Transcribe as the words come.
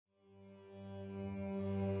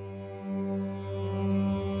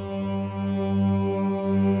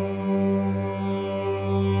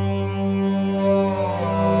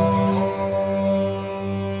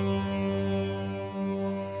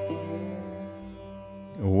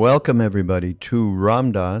Welcome, everybody, to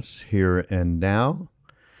Ram Dass Here and Now.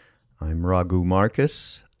 I'm Raghu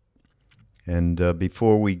Marcus. And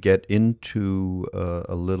before we get into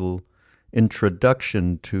a little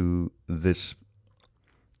introduction to this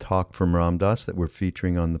talk from Ram Dass that we're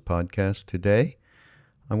featuring on the podcast today,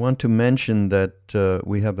 I want to mention that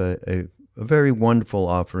we have a very wonderful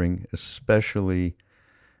offering, especially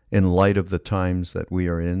in light of the times that we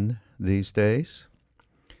are in these days.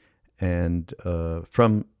 And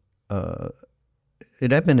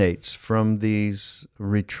it emanates from these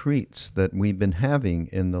retreats that we've been having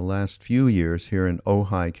in the last few years here in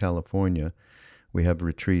Ojai, California. We have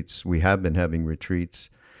been having retreats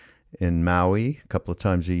in Maui a couple of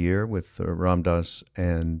times a year with Ram Dass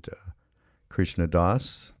and Krishna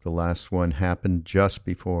Das. The last one happened just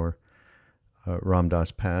before Ram Dass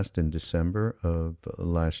passed in December of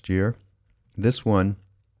last year. This one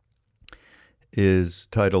is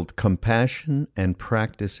titled Compassion and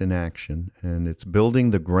Practice in Action, and it's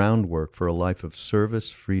building the groundwork for a life of service,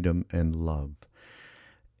 freedom, and love.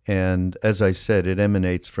 And as I said, it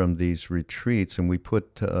emanates from these retreats, and we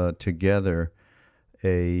put together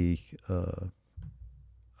a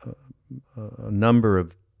number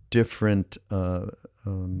of different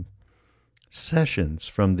sessions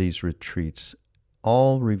from these retreats,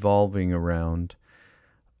 all revolving around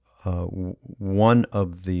one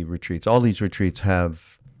of the retreats. All these retreats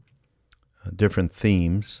have different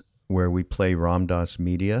themes where we play Ram Dass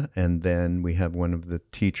media, and then we have one of the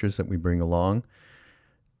teachers that we bring along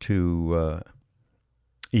to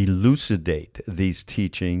elucidate these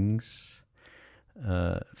teachings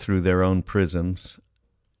through their own prisms.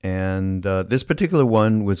 And this particular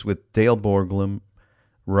one was with Dale Borglum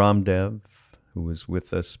Ramdev, who was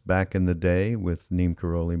with us back in the day with Neem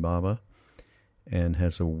Karoli Baba, and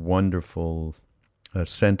has a wonderful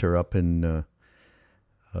center up in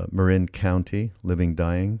Marin County, Living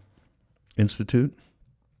Dying Institute,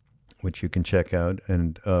 which you can check out,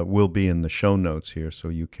 and will be in the show notes here, so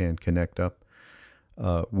you can connect up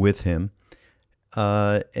with him.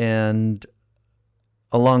 And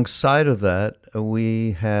alongside of that,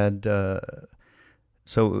 we had,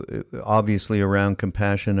 so obviously around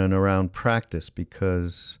compassion and around practice,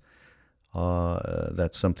 because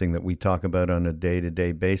that's something that we talk about on a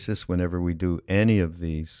day-to-day basis whenever we do any of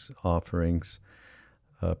these offerings.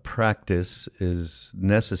 Practice is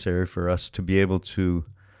necessary for us to be able to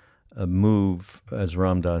move, as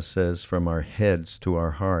Ram Dass says, from our heads to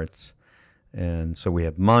our hearts. And so we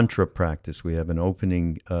have mantra practice. We have an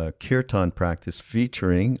opening kirtan practice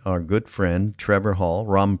featuring our good friend Trevor Hall,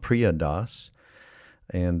 Ram Priya Das.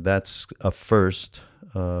 And that's a first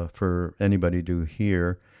for anybody to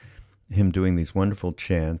hear him doing these wonderful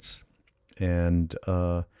chants, and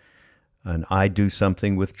I do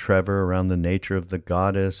something with Trevor around the nature of the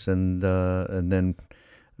goddess, and then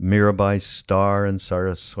Mirabai's star and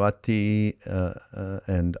Saraswati,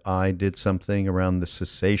 and I did something around the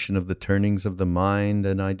cessation of the turnings of the mind,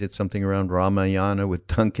 and I did something around Ramayana with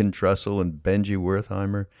Duncan Trussell and Benji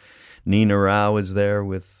Wertheimer. Nina Rao is there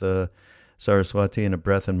with Saraswati in a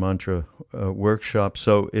breath and mantra workshop.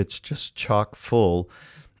 So it's just chock full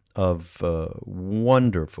of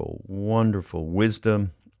wonderful, wonderful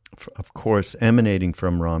wisdom, of course, emanating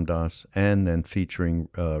from Ram Dass, and then featuring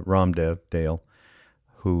Ramdev Dale,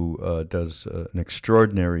 who does an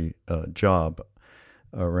extraordinary job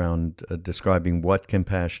around describing what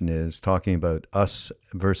compassion is, talking about us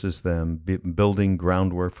versus them, building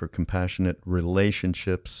groundwork for compassionate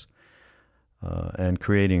relationships, and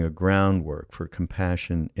creating a groundwork for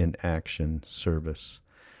compassion in action service.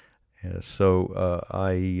 So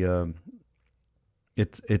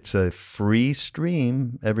it's a free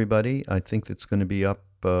stream, everybody. I think it's going to be up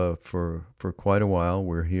for quite a while.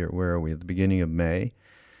 We're here. Where are we? At the beginning of May,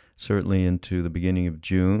 certainly into the beginning of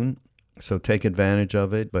June. So take advantage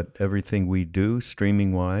of it. But everything we do,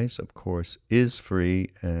 streaming-wise, of course, is free,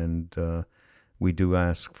 and we do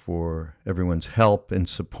ask for everyone's help in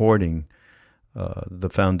supporting the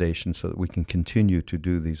foundation so that we can continue to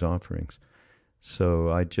do these offerings. So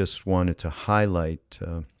I just wanted to highlight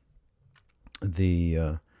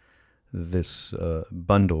this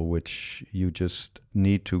bundle, which you just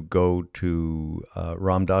need to go to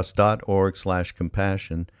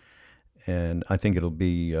ramdass.org/compassion, and I think it'll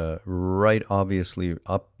be right obviously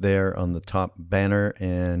up there on the top banner,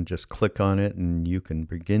 and just click on it and you can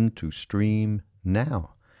begin to stream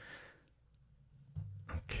now.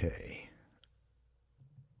 Okay.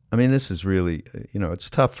 I mean, this is really, it's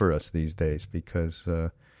tough for us these days because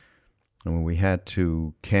we had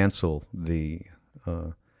to cancel the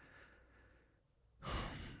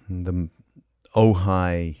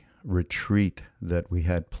Ojai retreat that we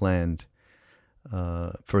had planned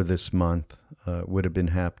for this month. Would have been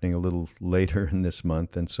happening a little later in this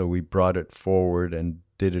month, and so we brought it forward and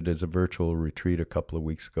did it as a virtual retreat a couple of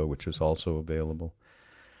weeks ago, which is also available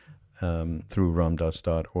through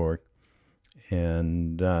ramdas.org.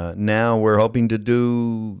 And now we're hoping to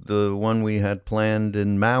do the one we had planned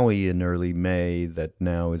in Maui in early May that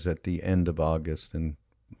now is at the end of August, and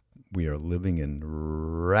we are living in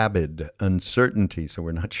rabid uncertainty, so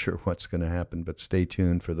we're not sure what's going to happen, but stay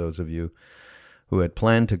tuned for those of you who had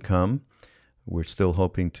planned to come. We're still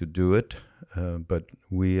hoping to do it, but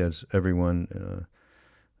we, as everyone,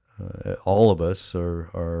 all of us,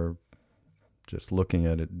 are just looking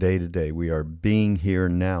at it day to day. We are being here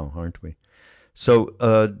now, aren't we? So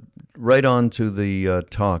right on to the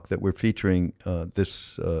talk that we're featuring on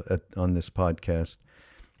this podcast.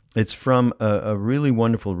 It's from a really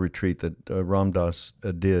wonderful retreat that Ram Dass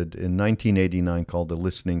did in 1989 called the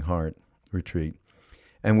Listening Heart Retreat.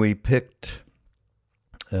 And we picked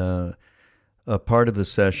a part of the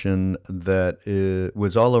session that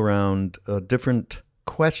was all around different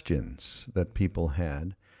questions that people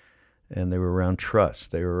had. And they were around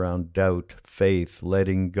trust. They were around doubt, faith,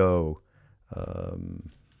 letting go.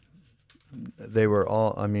 They were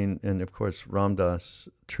all, and of course, Ram Dass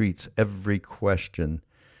treats every question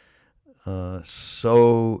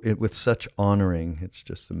with such honoring. It's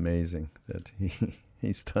just amazing that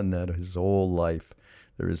he's done that his whole life.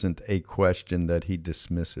 There isn't a question that he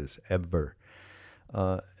dismisses ever.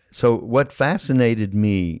 So what fascinated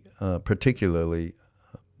me particularly,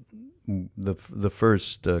 the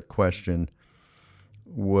first question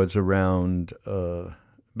was around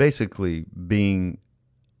basically being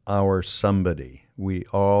our somebody. We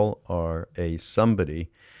all are a somebody.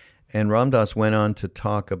 And Ram Dass went on to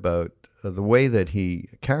talk about the way that he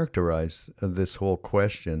characterized this whole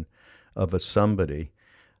question of a somebody.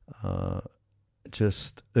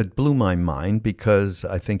 It blew my mind because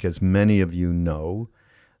I think, as many of you know,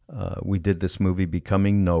 we did this movie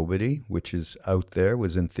Becoming Nobody, which is out there,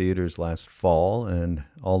 was in theaters last fall and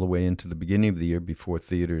all the way into the beginning of the year before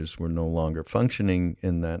theaters were no longer functioning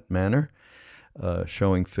in that manner,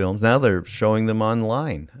 showing films. Now they're showing them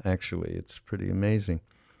online, actually. It's pretty amazing.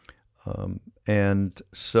 And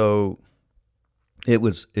so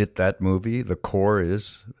that movie, the core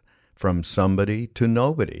is from somebody to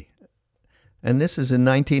nobody. And this is in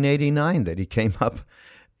 1989 that he came up.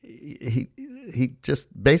 He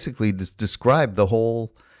just basically described the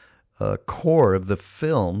whole core of the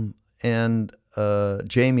film. And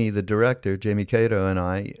Jamie, the director, Jamie Cato, and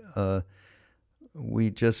I,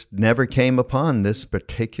 we just never came upon this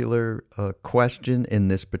particular question in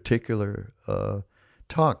this particular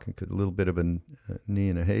talk. A little bit of a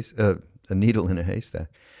needle in a haystack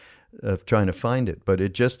of trying to find it, but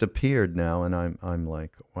it just appeared now, and I'm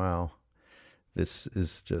like, wow, this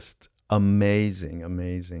is just amazing.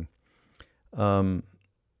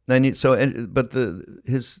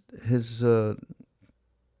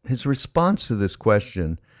 His response to this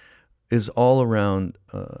question is all around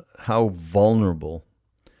how vulnerable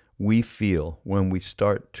we feel when we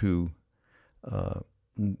start to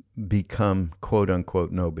become quote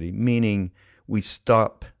unquote nobody, meaning we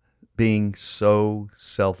stop being so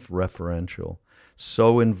self-referential,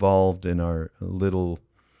 so involved in our little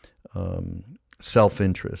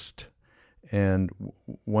self-interest. And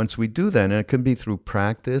once we do that, and it could be through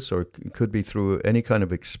practice or it could be through any kind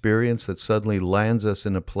of experience that suddenly lands us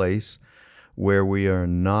in a place where we are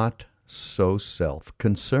not so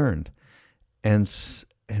self-concerned. And this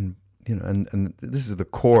is the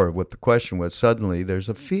core of what the question was. Suddenly there's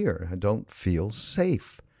a fear. I don't feel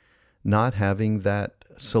safe not having that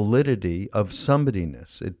solidity of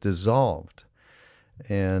somebodyness. It dissolved.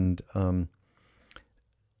 And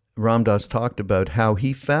Ram Dass talked about how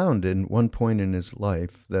he found in one point in his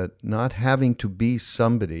life that not having to be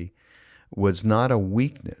somebody was not a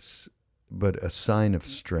weakness, but a sign of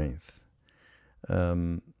strength.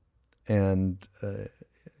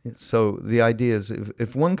 So the idea is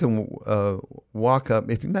if one can walk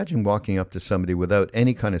up, if you imagine walking up to somebody without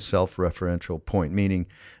any kind of self-referential point, meaning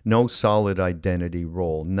no solid identity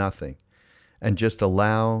role, nothing, and just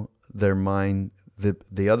allow their mind,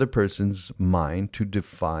 the other person's mind, to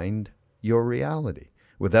define your reality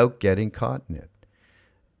without getting caught in it.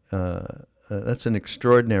 That's an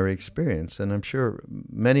extraordinary experience, and I'm sure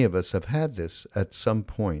many of us have had this at some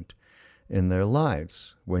point in their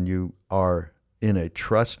lives when you are in a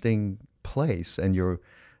trusting place and you're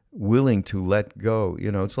willing to let go.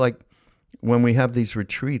 It's like when we have these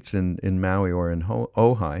retreats in Maui or in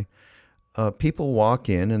Ojai, people walk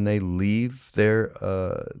in and they leave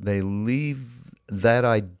that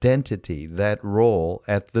identity, that role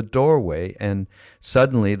at the doorway, and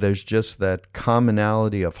suddenly there's just that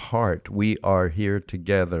commonality of heart. We are here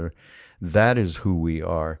together. That is who we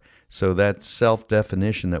are. So that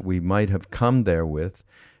self-definition that we might have come there with,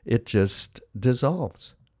 it just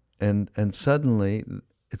dissolves. And suddenly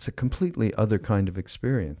it's a completely other kind of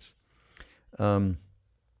experience. So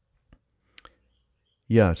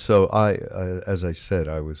as I said,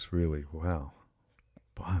 I was really, wow.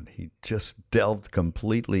 But he just delved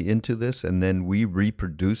completely into this, and then we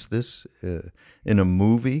reproduced this in a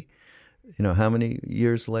movie. How many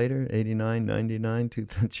years later? 89, 99,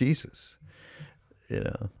 2000, Jesus.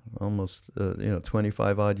 Almost,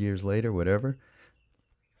 25 odd years later, whatever.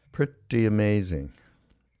 Pretty amazing.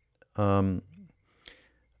 And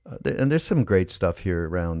there's some great stuff here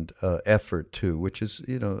around effort too, which is,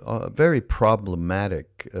 a very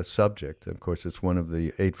problematic subject. Of course, it's one of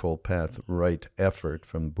the Eightfold Path, right effort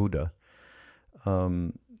from Buddha.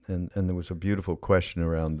 And there was a beautiful question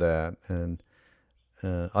around that. And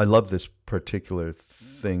I love this particular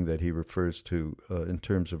thing that he refers to in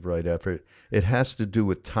terms of right effort. It has to do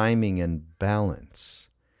with timing and balance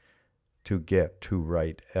to get to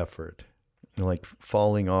right effort. Like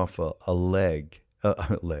falling off a leg,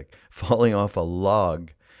 falling off a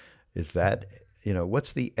log. Is that,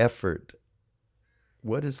 what's the effort?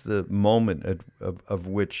 What is the moment of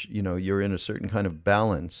which, you're in a certain kind of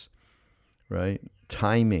balance, right?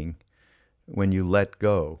 Timing when you let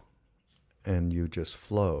go. And you just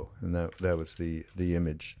flow, and that was the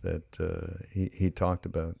image that he talked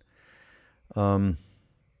about.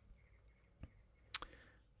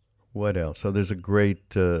 What else? So there's a great.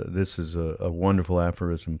 This is a wonderful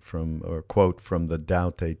aphorism or quote from the Tao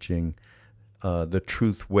Te Ching. The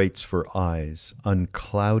truth waits for eyes,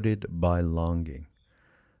 unclouded by longing.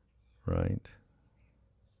 Right.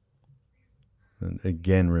 And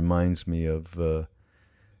again, reminds me of.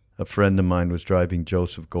 A friend of mine was driving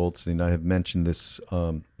Joseph Goldstein. I have mentioned this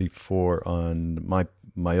before on my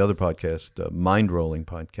other podcast, Mind Rolling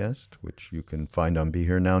Podcast, which you can find on Be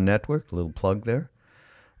Here Now Network. A little plug there.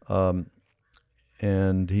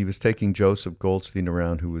 And he was taking Joseph Goldstein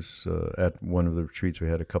around, who was at one of the retreats we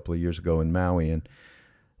had a couple of years ago in Maui, and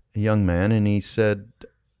a young man. And he said,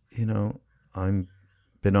 I'm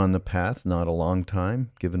been on the path not a long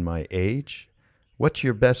time, given my age. What's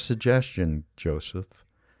your best suggestion, Joseph?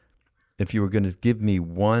 If you were going to give me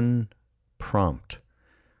one prompt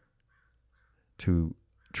to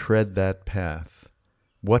tread that path,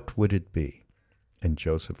 what would it be? And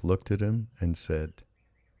Joseph looked at him and said,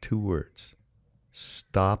 2 words,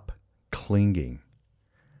 stop clinging.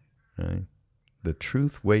 Right? The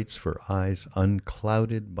truth waits for eyes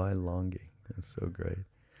unclouded by longing. That's so great.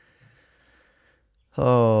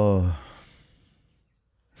 Oh.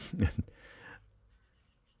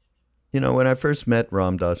 When I first met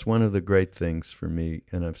Ram Dass, one of the great things for me,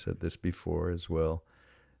 and I've said this before as well,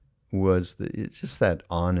 was just that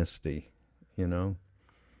honesty, And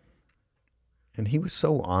he was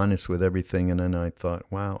so honest with everything, and then I thought,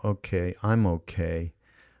 wow, okay, I'm okay.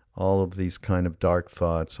 All of these kind of dark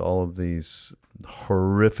thoughts, all of these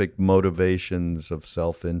horrific motivations of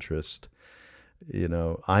self-interest,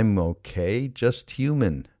 I'm okay, just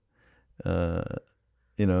human.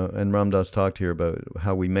 And Ram Dass talked here about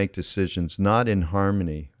how we make decisions not in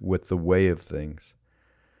harmony with the way of things.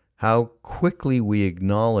 How quickly we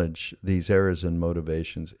acknowledge these errors and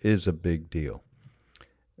motivations is a big deal.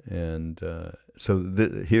 And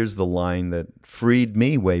here's the line that freed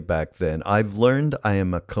me way back then. I've learned I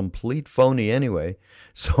am a complete phony anyway,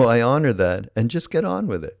 so I honor that and just get on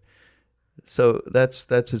with it. So that's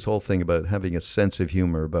his whole thing about having a sense of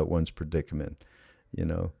humor about one's predicament,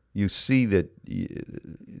 You see that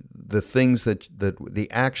the things that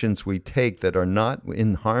the actions we take that are not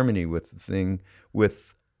in harmony with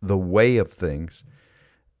the way of things,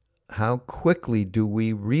 how quickly do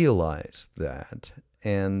we realize that?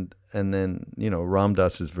 And then, Ram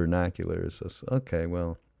Dass's vernacular is this, okay,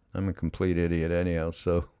 well, I'm a complete idiot anyhow,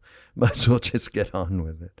 so might as well just get on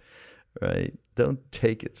with it, right? Don't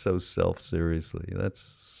take it so self-seriously.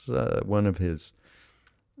 That's one of his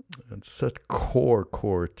such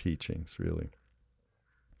core teachings, really.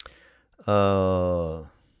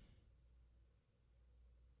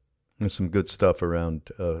 There's some good stuff around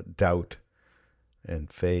doubt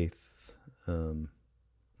and faith.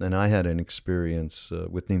 And I had an experience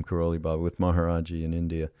with Neem Karoli Baba, with Maharaji in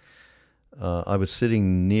India. I was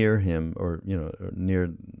sitting near him, or near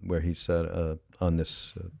where he sat on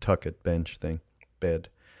this tucket bed.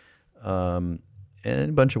 And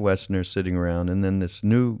a bunch of Westerners sitting around, and then this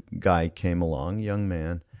new guy came along, young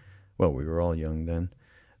man. Well, we were all young then.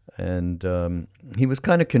 And he was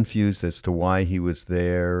kind of confused as to why he was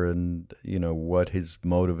there and, what his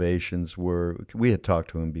motivations were. We had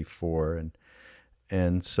talked to him before,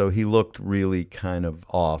 and so he looked really kind of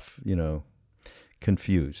off,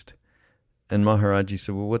 confused. And Maharaji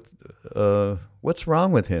said, well, what's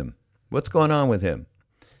wrong with him? What's going on with him?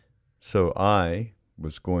 So I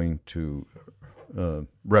was going to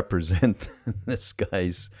represent this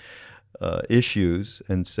guy's issues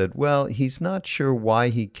and said, well, he's not sure why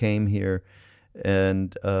he came here,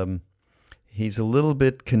 and he's a little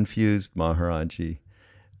bit confused, Maharaji.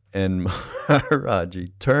 And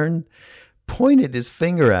Maharaji pointed his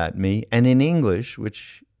finger at me, and in English,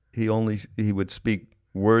 which he would speak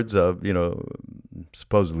words of,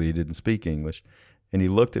 supposedly he didn't speak English, and he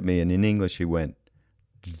looked at me, and in English he went,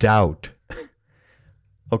 doubt.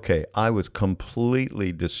 Okay, I was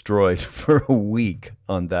completely destroyed for a week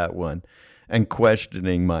on that one, and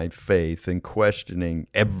questioning my faith and questioning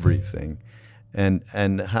everything,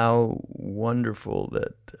 and how wonderful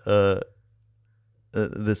that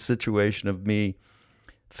the situation of me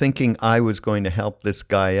thinking I was going to help this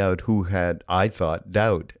guy out who had, I thought,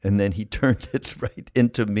 doubt, and then he turned it right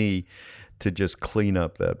into me to just clean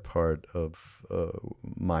up that part of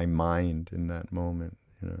my mind in that moment,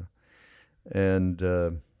 And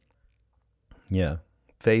yeah,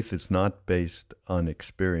 faith is not based on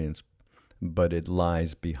experience, but it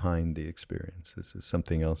lies behind the experience. This is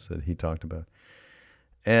something else that he talked about.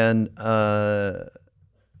 And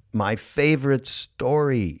my favorite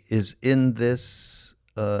story is in this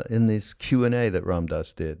Q&A that Ram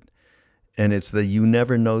Dass did. And it's the you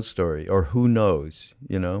never know story, or who knows,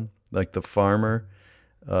 like the farmer,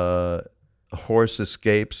 a horse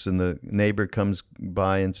escapes and the neighbor comes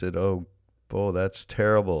by and said, oh, that's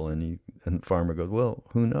terrible. And the farmer goes, well,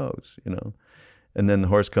 who knows, And then the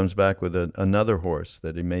horse comes back with another horse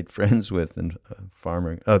that he made friends with, and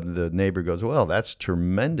the neighbor goes, well, that's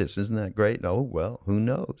tremendous. Isn't that great? Oh, well, who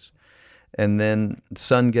knows? And then the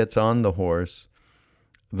son gets on the horse,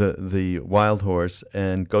 the wild horse,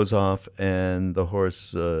 and goes off, and the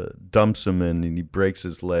horse dumps him, and he breaks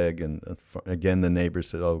his leg. And again, the neighbor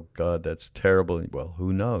said, oh, God, that's terrible. And, well,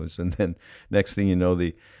 who knows? And then next thing you know,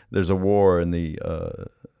 there's a war, and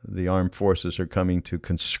the armed forces are coming to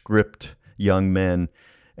conscript young men,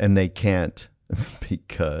 and they can't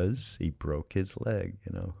because he broke his leg.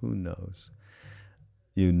 Who knows?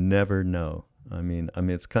 You never know. I mean,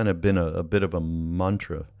 it's kind of been a bit of a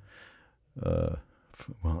mantra.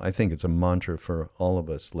 Well, I think it's a mantra for all of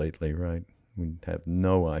us lately, right? We have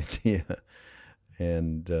no idea,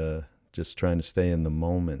 and just trying to stay in the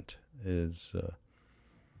moment is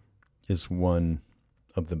one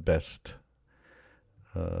of the best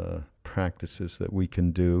practices that we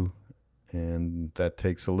can do. And that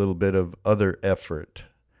takes a little bit of other effort,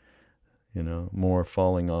 more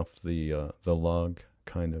falling off the log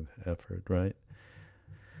kind of effort, right?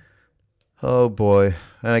 Oh boy.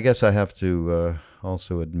 And I guess I have to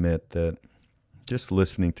also admit that just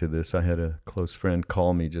listening to this, I had a close friend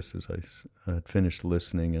call me just as I had finished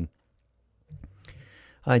listening, and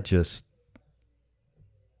I just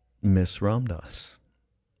miss Ram Dass.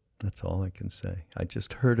 That's all I can say. I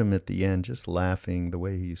just heard him at the end, just laughing the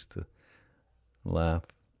way he used to laugh.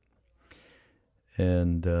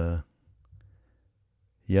 And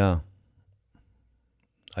yeah,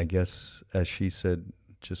 I guess, as she said,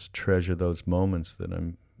 just treasure those moments that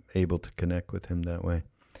I'm able to connect with him that way.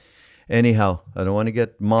 Anyhow, I don't want to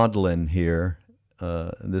get maudlin here.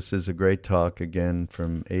 This is a great talk, again,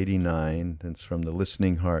 from 89. It's from the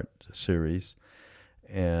Listening Heart series.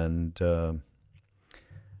 And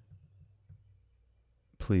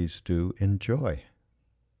please do enjoy.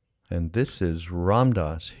 And this is Ram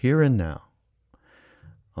Dass, Here and Now,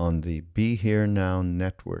 on the Be Here Now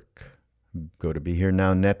Network. Go to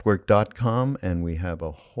BeHereNowNetwork.com, and we have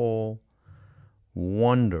a whole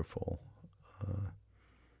wonderful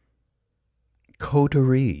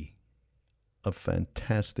coterie of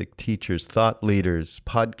fantastic teachers, thought leaders,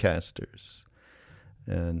 podcasters.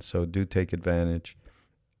 And so do take advantage.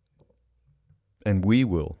 And we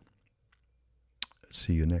will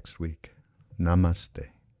see you next week.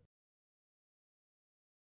 Namaste.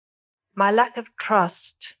 My lack of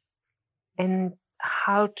trust in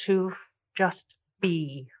how to just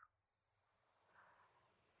be,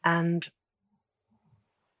 and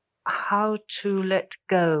how to let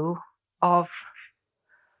go of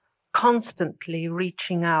constantly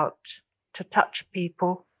reaching out to touch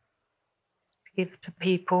people, to give to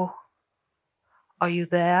people. Are you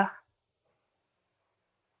there?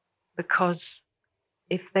 Because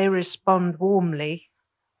if they respond warmly,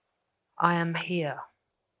 I am here.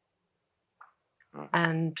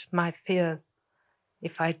 And my fear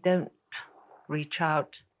If I don't reach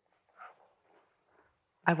out,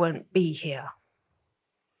 I won't be here.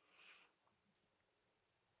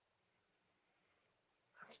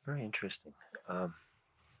 That's very interesting.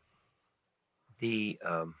 The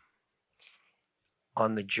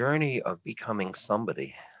On the journey of becoming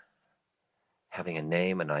somebody, having a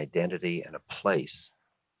name, an identity, and a place,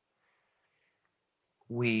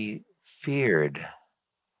 we feared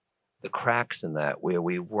the cracks in that where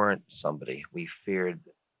we weren't somebody. We feared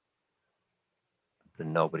the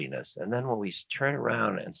nobodiness. And then when we turn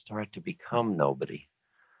around and start to become nobody,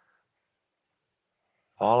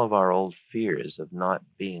 all of our old fears of not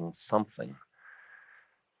being something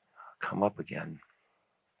come up again.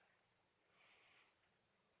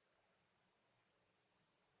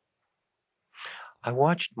 I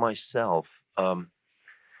watched myself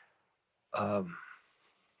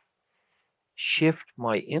shift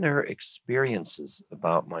my inner experiences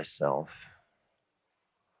about myself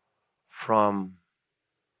from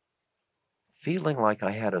feeling like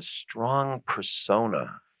I had a strong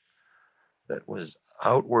persona that was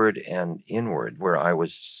outward and inward, where I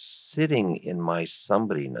was sitting in my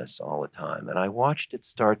somebodyness all the time. And I watched it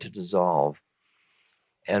start to dissolve,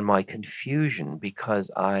 and my confusion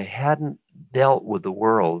because I hadn't dealt with the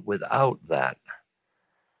world without that.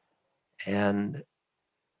 And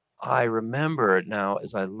I remember now,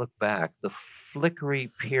 as I look back, the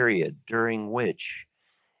flickery period during which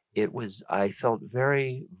I felt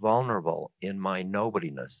very vulnerable in my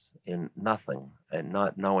nobodiness, in nothing, and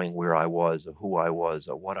not knowing where I was or who I was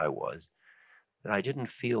or what I was, that I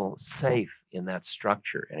didn't feel safe in that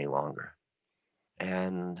structure any longer.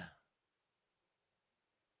 And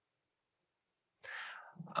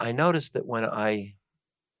I noticed that when I'd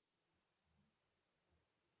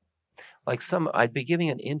be giving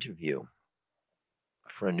an interview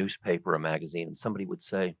for a newspaper or magazine, and somebody would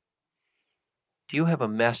say, "Do you have a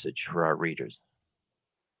message for our readers?"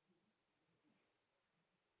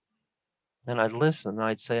 And I'd listen and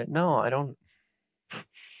I'd say, "No, I don't."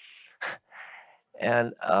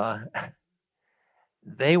 And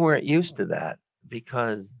they weren't used to that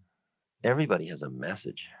because everybody has a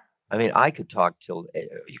message. I mean, I could talk till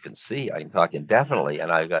you can see I can talk indefinitely,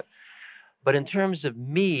 and but in terms of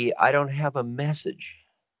me, I don't have a message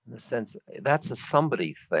in the sense that's a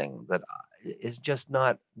somebody thing that is just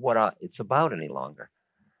not what it's about any longer.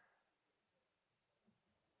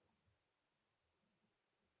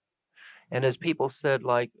 And as people said,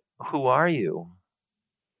 like, "Who are you?"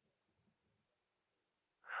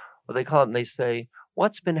 Well, they call it and they say,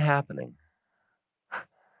 "What's been happening?"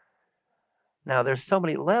 Now, there's so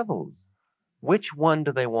many levels. Which one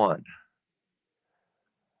do they want?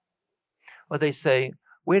 Or they say,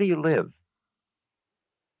 "Where do you live?"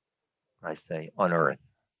 I say, "On Earth."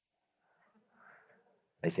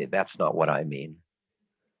 They say, "That's not what I mean."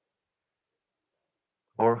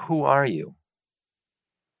 Or, "Who are you?"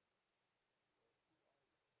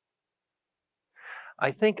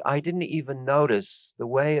 I think I didn't even notice the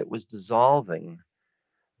way it was dissolving,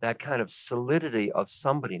 that kind of solidity of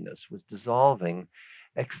somebodyness was dissolving,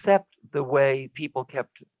 except the way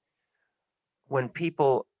when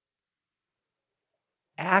people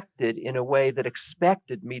acted in a way that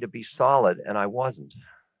expected me to be solid and I wasn't.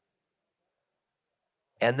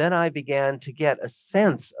 And then I began to get a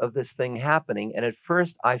sense of this thing happening. And at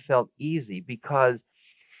first I felt easy because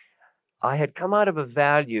I had come out of a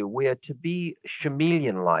value where to be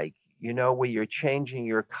chameleon like, where you're changing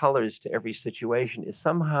your colors to every situation is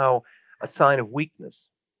somehow a sign of weakness.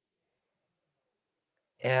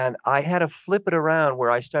 And I had to flip it around where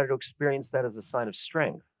I started to experience that as a sign of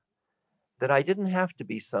strength, that I didn't have to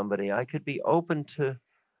be somebody. I could be open to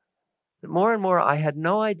more and more. I had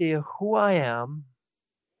no idea who I am,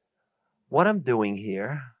 what I'm doing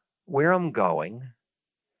here, where I'm going.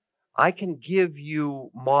 I can give you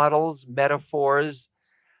models, metaphors.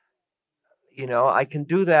 I can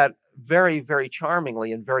do that very, very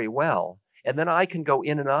charmingly and very well. And then I can go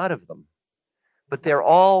in and out of them. But they're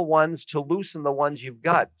all ones to loosen the ones you've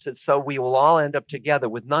got, so we will all end up together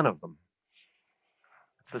with none of them.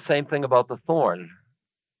 It's the same thing about the thorn.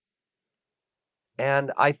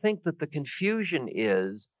 And I think that the confusion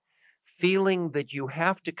is feeling that you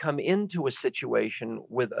have to come into a situation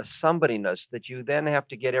with a somebodyness that you then have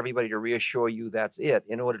to get everybody to reassure you that's it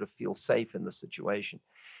in order to feel safe in the situation.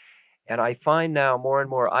 And I find now more and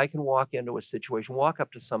more I can walk into a situation, walk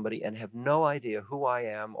up to somebody and have no idea who I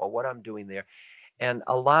am or what I'm doing there, and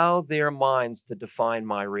allow their minds to define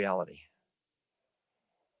my reality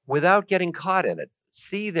without getting caught in it.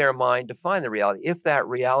 See their mind define the reality. If that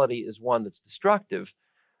reality is one that's destructive,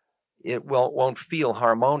 it won't feel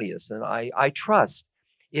harmonious. And I trust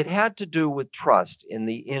It had to do with trust in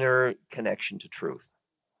the inner connection to truth.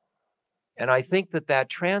 And I think that that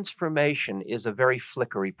transformation is a very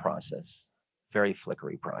flickery process, very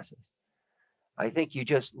flickery process. I think you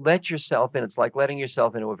just let yourself in. It's like letting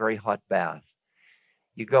yourself into a very hot bath.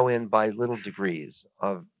 You go in by little degrees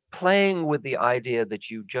of playing with the idea that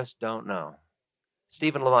you just don't know.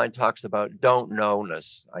 Stephen Levine talks about don't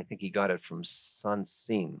know-ness. I think he got it from Sun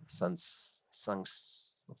Tzu,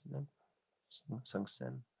 what's his name? Sun Tzu,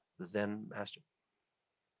 the Zen master,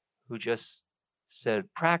 who just said,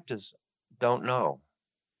 practice, don't know.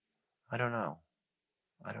 I don't know.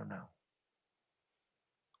 I don't know.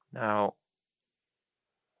 Now,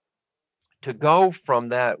 to go from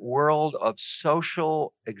that world of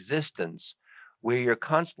social existence where you're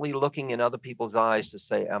constantly looking in other people's eyes to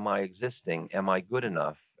say, am I existing? Am I good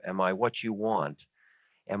enough? Am I what you want?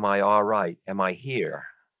 Am I all right? Am I here?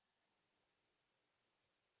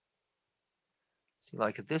 See,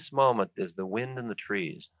 like at this moment, there's the wind in the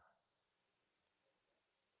trees.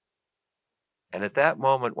 And at that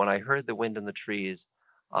moment, when I heard the wind in the trees,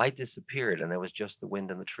 I disappeared and there was just the wind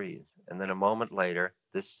in the trees. And then a moment later,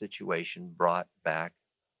 this situation brought back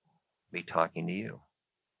me talking to you.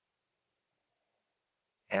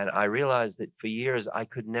 And I realized that for years, I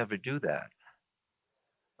could never do that.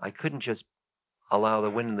 I couldn't just allow the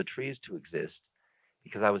wind in the trees to exist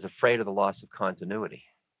because I was afraid of the loss of continuity.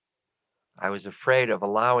 I was afraid of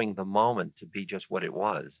allowing the moment to be just what it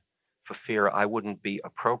was for fear I wouldn't be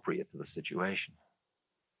appropriate to the situation.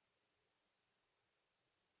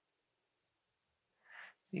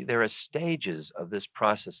 See, there are stages of this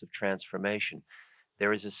process of transformation.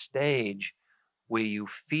 There is a stage where you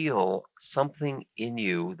feel something in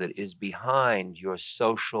you that is behind your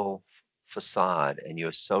social facade and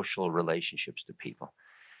your social relationships to people.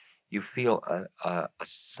 You feel a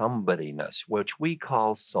somebodyness, which we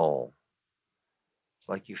call soul. It's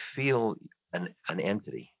like you feel an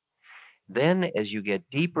entity. Then as you get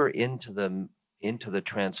deeper into the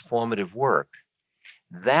transformative work,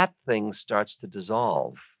 that thing starts to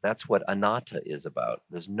dissolve. That's what anatta is about.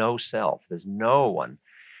 There's no self, there's no one.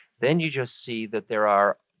 Then you just see that there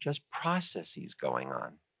are just processes going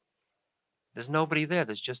on. There's nobody there,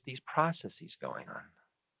 there's just these processes going on.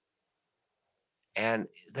 And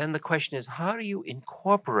then the question is, how do you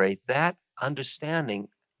incorporate that understanding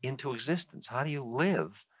into existence? How do you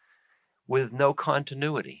live with no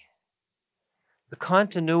continuity? The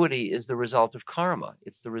continuity is the result of karma.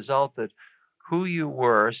 It's the result that who you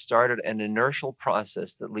were started an inertial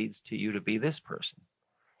process that leads to you to be this person.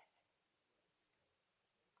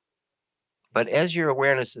 But as your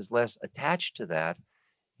awareness is less attached to that,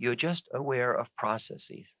 you're just aware of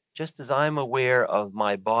processes. Just as I'm aware of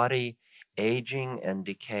my body aging and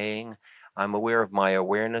decaying, I'm aware of my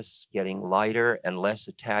awareness getting lighter and less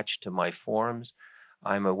attached to my forms.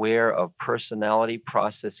 I'm aware of personality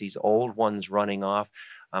processes, old ones running off.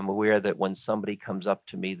 I'm aware that when somebody comes up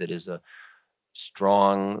to me that is a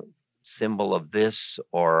strong symbol of this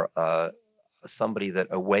or somebody that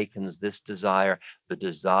awakens this desire, the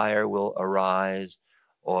desire will arise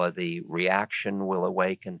or the reaction will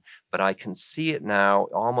awaken. But I can see it now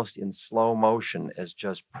almost in slow motion as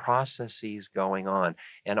just processes going on.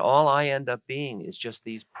 And all I end up being is just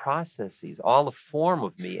these processes. All the form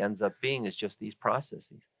of me ends up being is just these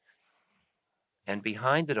processes. And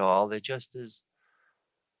behind it all, there just is,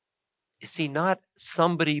 you see, not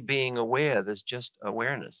somebody being aware, there's just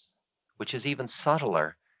awareness, which is even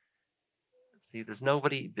subtler. See, there's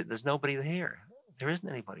nobody here. There isn't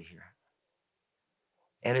anybody here.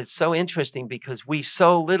 And it's so interesting because we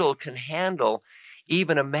so little can handle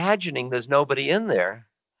even imagining there's nobody in there.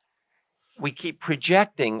 We keep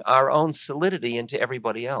projecting our own solidity into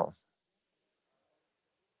everybody else.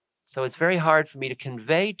 So it's very hard for me to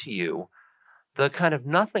convey to you the kind of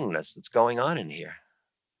nothingness that's going on in here.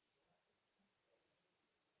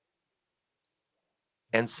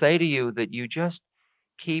 And say to you that you just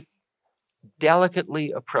keep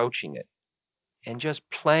delicately approaching it and just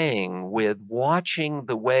playing with watching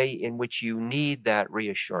the way in which you need that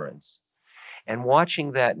reassurance and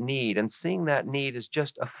watching that need and seeing that need as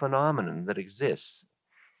just a phenomenon that exists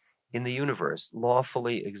in the universe,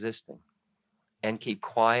 lawfully existing, and keep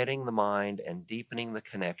quieting the mind and deepening the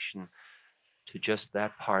connection to just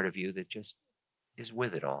that part of you that just is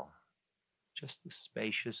with it all. Just the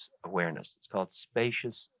spacious awareness. It's called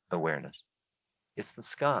spacious awareness. It's the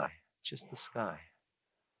sky, just the sky.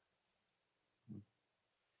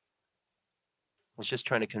 I was just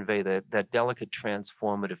trying to convey that delicate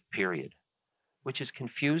transformative period, which is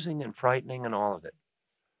confusing and frightening and all of it.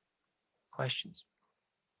 Questions?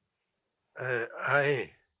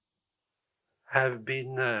 I have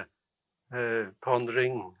been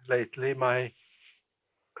pondering lately my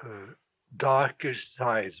darker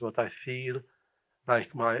sides, what I feel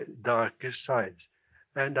like my darker sides.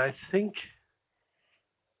 And I think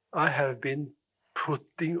I have been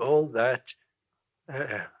putting all that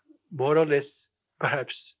more or less,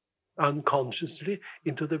 perhaps unconsciously,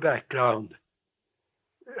 into the background.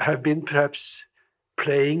 Have been perhaps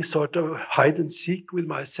playing sort of hide and seek with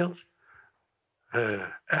myself.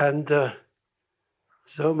 And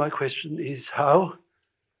so my question is, how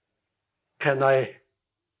can I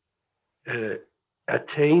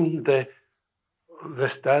attain the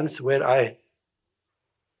stance where I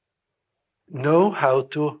know how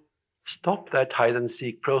to stop that hide and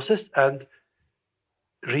seek process and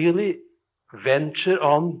really venture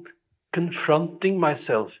on confronting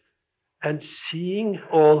myself and seeing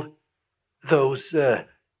all those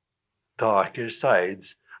darker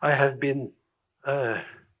sides? I have been, I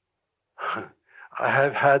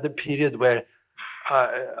have had a period where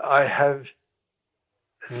I have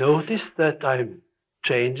noticed that I'm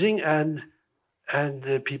changing, and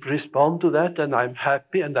people respond to that, and I'm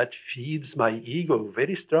happy, and that feeds my ego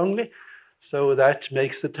very strongly. So that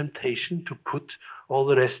makes the temptation to put all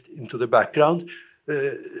the rest into the background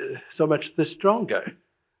so much the stronger.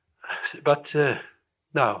 But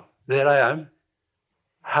now there I am.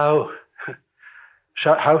 How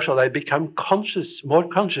shall I become conscious, more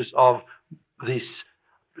conscious of this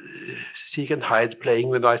seek and hide playing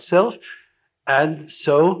with myself, and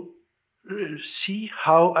so see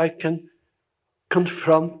how I can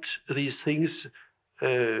confront these things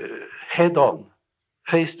head on,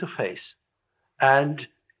 face to face, and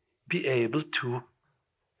be able to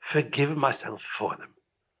forgive myself for them,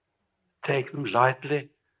 take them lightly.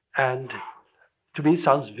 And to me, it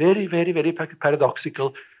sounds very, very, very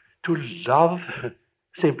paradoxical to love,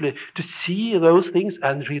 simply to see those things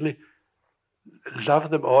and really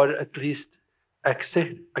love them, or at least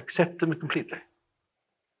accept them completely.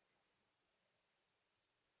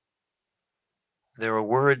 There are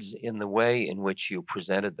words in the way in which you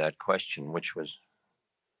presented that question, which was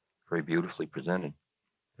very beautifully presented.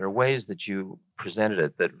 There are ways that you presented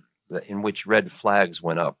it that in which red flags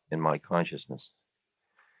went up in my consciousness.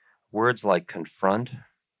 Words like confront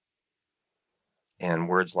and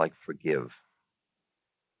words like forgive.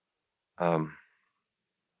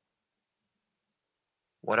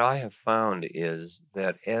 What I have found is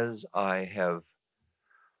that as I have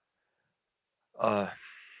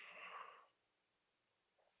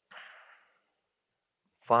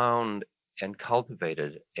found and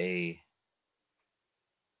cultivated a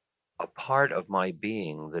part of my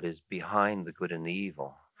being that is behind the good and the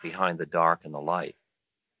evil, behind the dark and the light,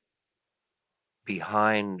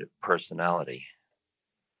 behind personality,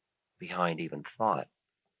 behind even thought,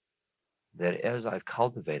 that as I've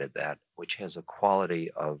cultivated that, which has a quality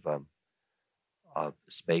of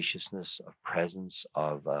spaciousness, of presence,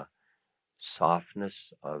 of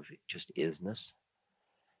softness, of just isness,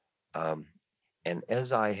 and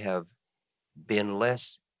as I have been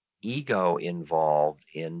less ego involved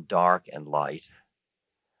in dark and light,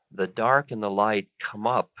 the dark and the light come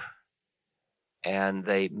up and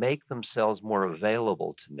they make themselves more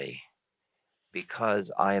available to me because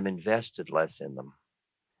I am invested less in them.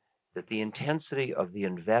 That the intensity of the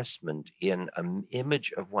investment in an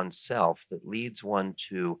image of oneself that leads one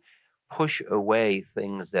to push away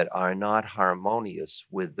things that are not harmonious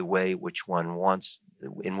with the way which one wants,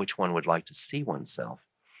 in which one would like to see oneself.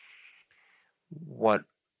 What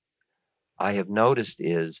I have noticed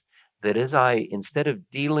is that as I, instead of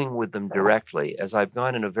dealing with them directly, as I've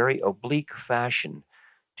gone in a very oblique fashion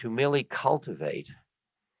to merely cultivate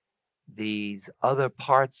these other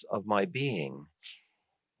parts of my being,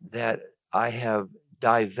 that I have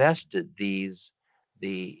divested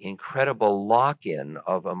the incredible lock-in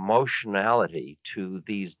of emotionality to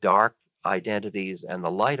these dark identities and the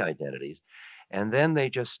light identities. And then they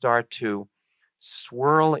just start to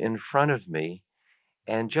swirl in front of me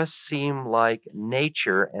and just seem like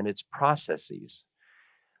nature and its processes.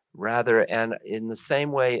 Rather, and in the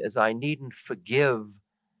same way as I needn't forgive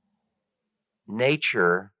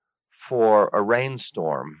nature for a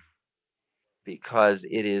rainstorm because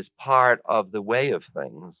it is part of the way of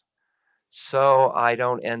things, so I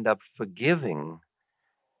don't end up forgiving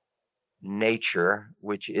nature,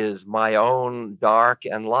 which is my own dark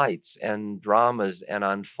and lights and dramas and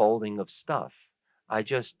unfolding of stuff. I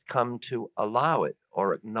just come to allow it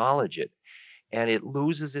or acknowledge it, and it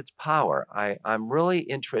loses its power. I'm really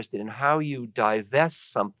interested in how you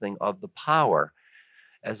divest something of the power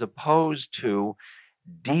as opposed to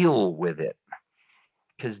deal with it.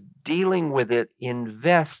 Because dealing with it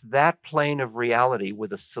invests that plane of reality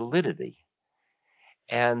with a solidity.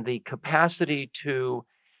 and the capacity to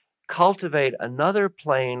cultivate another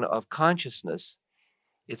plane of consciousness.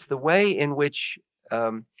 It's the way in which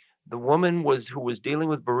the woman who was dealing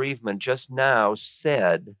with bereavement just now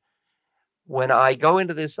said, when I go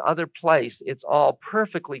into this other place, it's all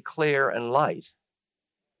perfectly clear and light.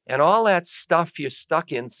 And all that stuff you're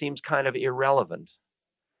stuck in seems kind of irrelevant.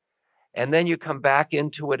 And then you come back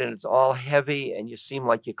into it and it's all heavy and you seem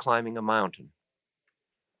like you're climbing a mountain.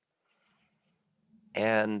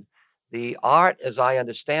 And the art, as I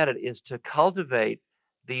understand it, is to cultivate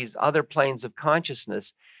these other planes of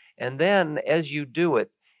consciousness. And then as you do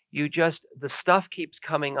it, the stuff keeps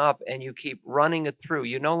coming up and you keep running it through.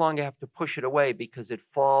 You no longer have to push it away because it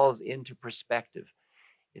falls into perspective.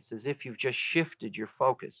 It's as if you've just shifted your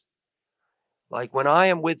focus. Like when I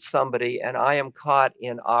am with somebody and I am caught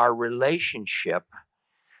in our relationship,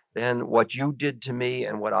 then what you did to me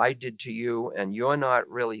and what I did to you, and you're not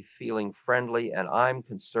really feeling friendly, and I'm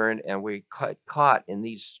concerned, and we caught in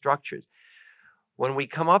these structures. When we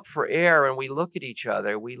come up for air and we look at each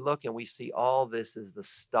other, we look and we see all this is the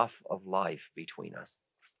stuff of life between us.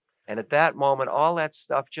 And at that moment, all that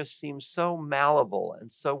stuff just seems so malleable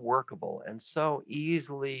and so workable and so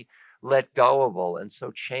easily let goable and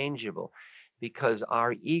so changeable, because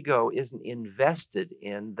our ego isn't invested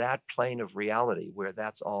in that plane of reality where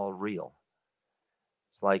that's all real.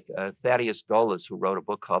 It's like Thaddeus Golas, who wrote a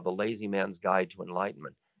book called The Lazy Man's Guide to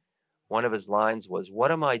Enlightenment. One of his lines was,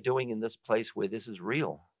 "What am I doing in this place where this is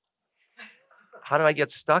real? How did I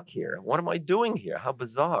get stuck here? What am I doing here? How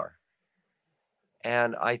bizarre."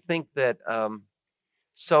 And I think that,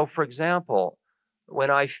 so for example,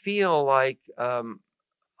 when I feel like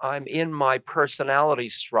I'm in my personality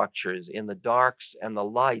structures, in the darks and the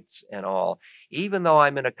lights and all, even though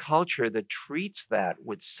I'm in a culture that treats that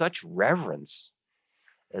with such reverence,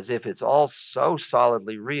 as if it's all so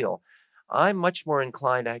solidly real, I'm much more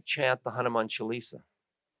inclined to chant the Hanuman Chalisa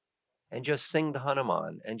and just sing to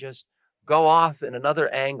Hanuman and just go off in another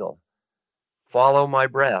angle, follow my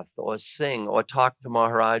breath, or sing, or talk to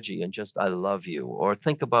Maharaji and just, I love you, or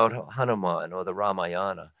think about Hanuman or the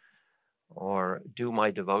Ramayana, or do my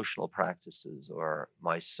devotional practices or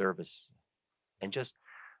my service. And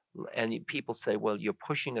people say, well, you're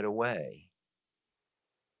pushing it away.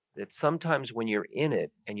 That sometimes when you're in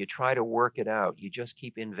it and you try to work it out, you just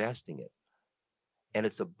keep investing it. And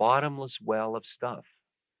it's a bottomless well of stuff.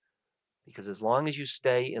 Because as long as you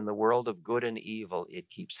stay in the world of good and evil, it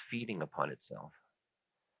keeps feeding upon itself.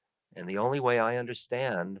 And the only way I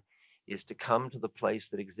understand is to come to the place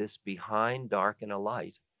that exists behind dark and a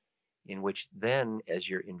light, in which then, as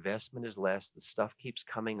your investment is less, the stuff keeps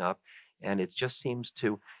coming up, and it just seems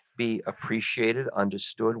to be appreciated,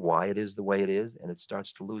 understood why it is the way it is, and it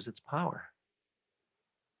starts to lose its power.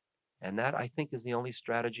 And that, I think, is the only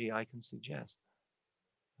strategy I can suggest,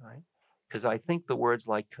 right? Because I think the words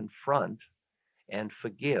like confront and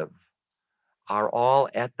forgive are all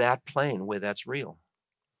at that plane where that's real.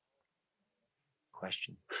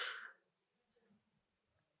 Question.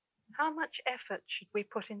 How much effort should we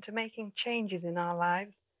put into making changes in our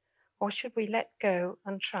lives, or should we let go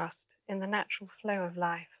and trust in the natural flow of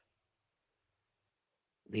life?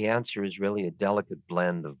 The answer is really a delicate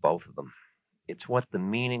blend of both of them. It's what the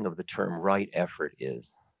meaning of the term right effort is.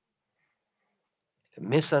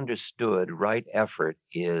 Misunderstood, right effort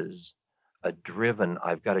is a driven,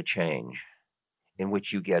 I've got to change, in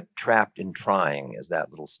which you get trapped in trying, as that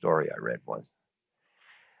little story I read was.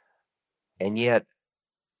 And yet,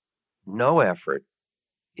 no effort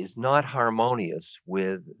is not harmonious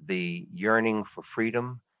with the yearning for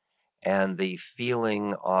freedom and the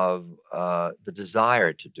feeling of the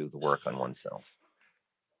desire to do the work on oneself.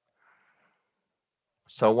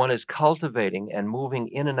 So one is cultivating and moving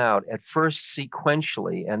in and out, at first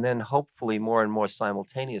sequentially, and then hopefully more and more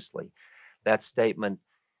simultaneously. That statement,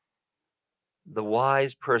 the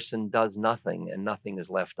wise person does nothing and nothing is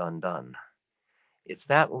left undone. It's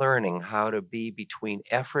that learning how to be between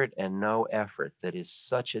effort and no effort that is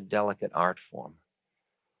such a delicate art form,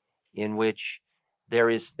 in which there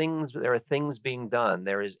are things being done,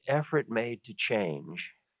 there is effort made to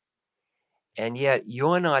change, and yet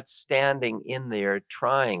you're not standing in there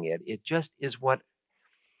trying it. It just is what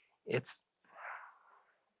it's.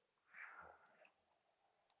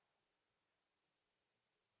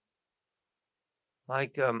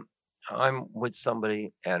 Like I'm with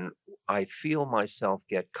somebody and I feel myself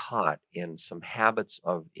get caught in some habits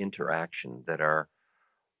of interaction that are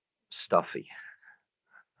stuffy,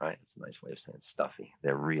 right? It's a nice way of saying stuffy.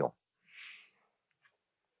 They're real.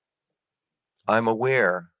 I'm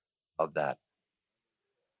aware of that.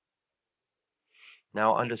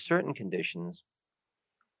 Now, under certain conditions,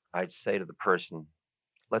 I'd say to the person,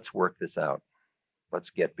 let's work this out. Let's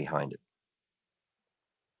get behind it.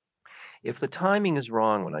 If the timing is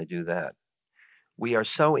wrong when I do that, we are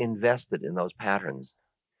so invested in those patterns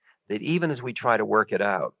that even as we try to work it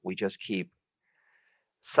out, we just keep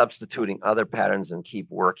substituting other patterns and keep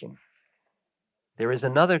working. There is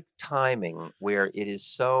another timing where it is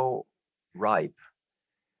so ripe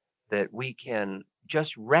that we can,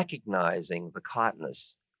 just recognizing the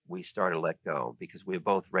caughtness, we start to let go because we're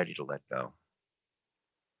both ready to let go.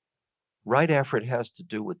 Right effort has to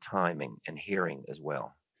do with timing and hearing as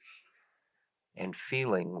well, and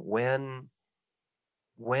feeling when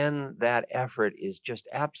that effort is just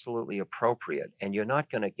absolutely appropriate, and you're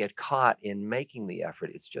not going to get caught in making the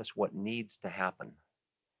effort. It's just what needs to happen.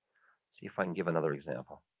 See if I can give another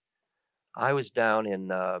example. I was down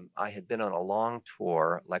in, I had been on a long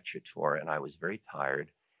tour, lecture tour, and I was very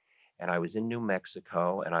tired. And I was in New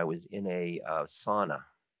Mexico, and I was in a sauna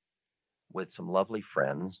with some lovely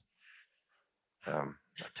friends, a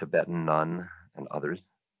Tibetan nun and others.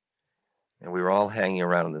 And we were all hanging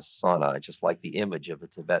around in this sauna. I just like the image of a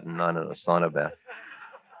Tibetan nun in a sauna bath.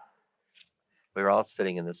 We were all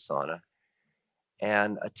sitting in this sauna,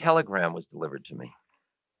 and a telegram was delivered to me.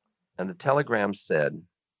 And the telegram said,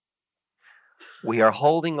 "We are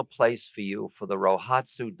holding a place for you for the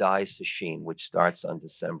Rohatsu Dai Sesshin, which starts on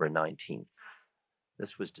December 19th.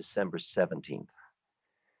 This was December 17th.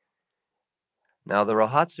 Now, the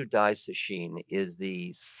Rohatsu Dai Sesshin is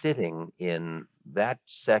the sitting in that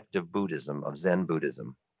sect of Buddhism, of Zen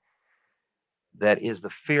Buddhism, that is the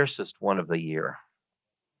fiercest one of the year.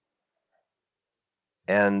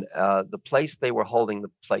 And the place they were holding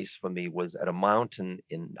the place for me was at a mountain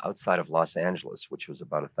outside of Los Angeles, which was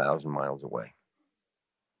about 1,000 miles away.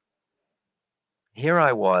 Here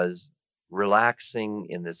I was, relaxing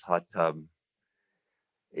in this hot tub.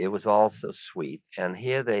 It was all so sweet. And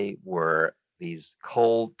here they were, these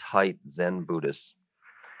cold, tight Zen Buddhists,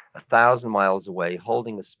 1,000 miles away,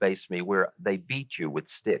 holding a space for me where they beat you with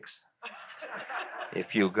sticks.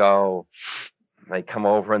 If you go, they come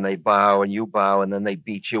over and they bow and you bow and then they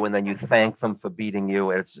beat you and then you thank them for beating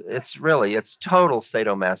you. It's total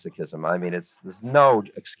sadomasochism. I mean, there's no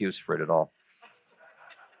excuse for it at all.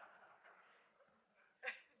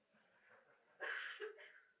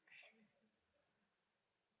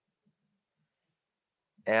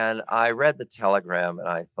 And I read the telegram and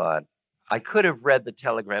I thought, I could have read the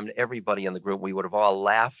telegram to everybody in the group. We would have all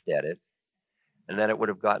laughed at it. And then it would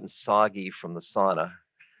have gotten soggy from the sauna.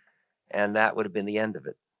 And that would have been the end of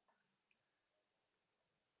it.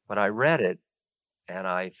 But I read it and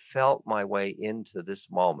I felt my way into this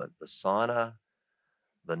moment, the sauna,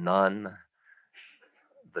 the nun,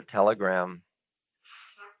 the telegram,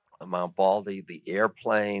 Mount Baldy, the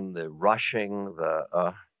airplane, the rushing,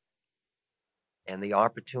 and the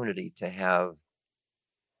opportunity to have,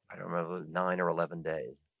 I don't remember, 9 or 11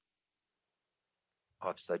 days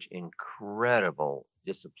of such incredible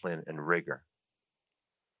discipline and rigor.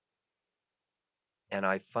 And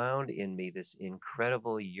I found in me this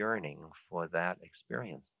incredible yearning for that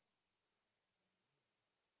experience.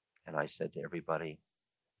 And I said to everybody,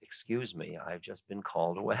 "Excuse me, I've just been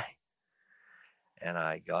called away." And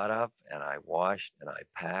I got up and I washed and I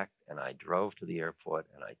packed and I drove to the airport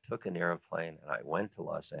and I took an airplane and I went to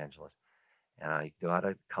Los Angeles and I got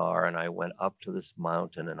a car and I went up to this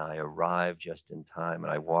mountain and I arrived just in time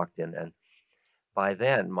and I walked in. And by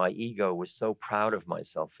then my ego was so proud of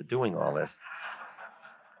myself for doing all this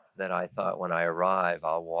that I thought when I arrive,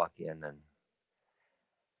 I'll walk in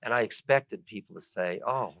and I expected people to say,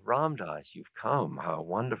 "Oh, Ram Dass, you've come, how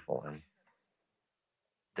wonderful." And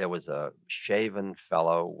there was a shaven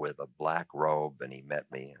fellow with a black robe, and he met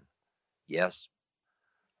me. And yes,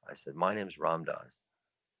 I said, "My name's Ram Dass."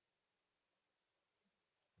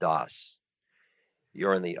 "Das,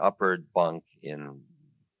 you're in the upper bunk in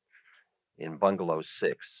bungalow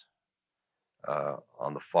 6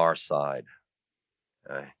 on the far side.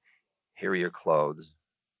 Here are your clothes.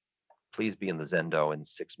 Please be in the Zendo in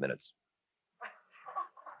 6 minutes."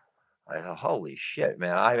 I thought, holy shit,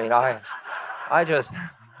 man. I mean, I just,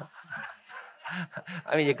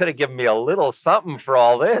 I mean, you could have given me a little something for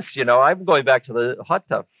all this, you know. I'm going back to the hot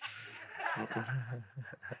tub.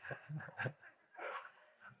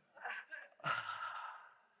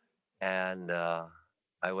 And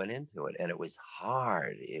I went into it, and it was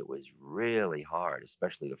hard. It was really hard,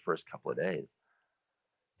 especially the first couple of days,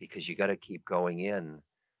 because you got to keep going in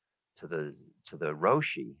to the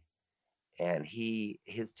Roshi, and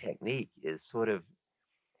his technique is sort of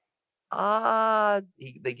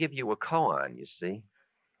they give you a koan, you see.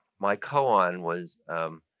 My koan was,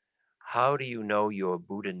 how do you know your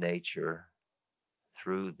Buddha nature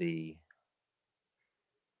through the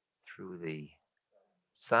through the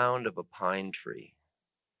sound of a pine tree.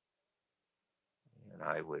 And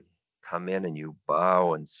I would come in and you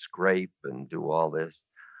bow and scrape and do all this.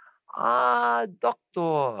 Ah,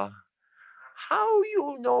 doctor, how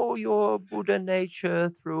you know your Buddha nature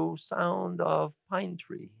through sound of pine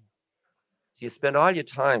tree? So you spend all your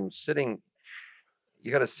time sitting,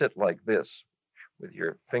 you got to sit like this with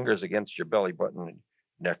your fingers against your belly button and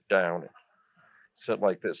neck down. Sit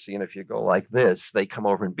like this. See, and if you go like this, they come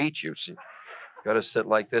over and beat you. See, you got to sit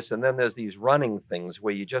like this. And then there's these running things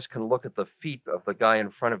where you just can look at the feet of the guy in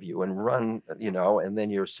front of you and run, and then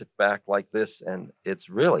you sit back like this. And it's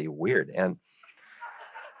really weird. And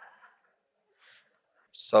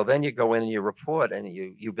so then you go in and you report and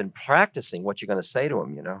you've been practicing what you're going to say to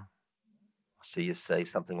him. So you say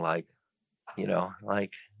something like,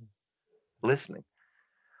 like listening.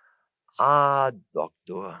 Ah,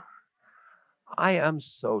 doctor, I am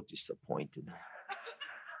so disappointed.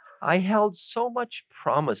 I held so much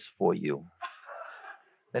promise for you.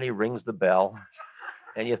 Then he rings the bell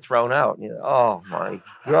and you're thrown out. Oh my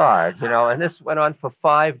God, and this went on for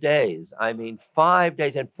 5 days. I mean, 5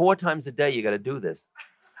 days, and 4 times a day you got to do this.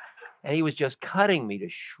 And he was just cutting me to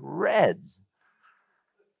shreds.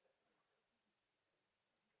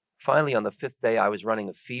 Finally, on the 5th day, I was running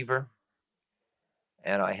a fever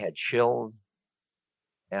and I had chills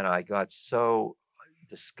and I got so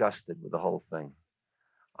disgusted with the whole thing.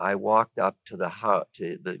 I walked up to the house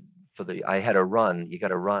I had a run. You got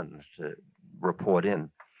to run to report in.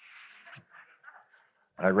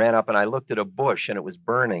 I ran up and I looked at a bush and it was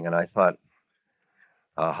burning and I thought,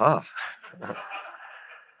 aha.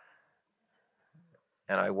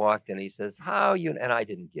 And I walked in, he says, and I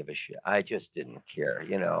didn't give a shit. I just didn't care.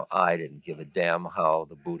 I didn't give a damn how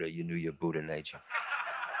the Buddha, you knew your Buddha nature.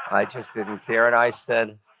 I just didn't care. And I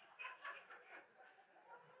said,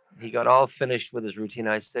 he got all finished with his routine.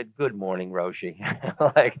 I said, good morning, Roshi.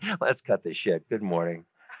 Like, let's cut this shit. Good morning.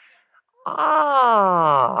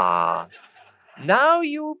 Ah, now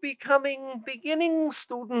you becoming beginning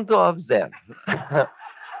student of Zen.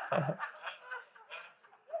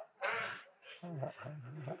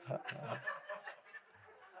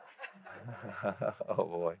 Oh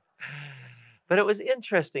boy. But it was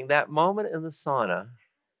interesting, that moment in the sauna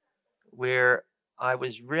where I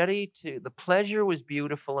was ready the pleasure was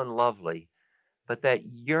beautiful and lovely, but that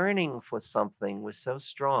yearning for something was so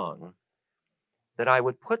strong that I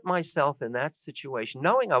would put myself in that situation,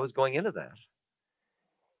 knowing I was going into that.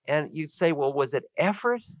 And you'd say, well, was it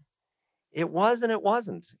effort? It was and it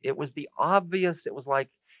wasn't. It was the obvious, it was like,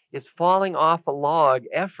 is falling off a log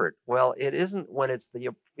effort? Well, it isn't when it's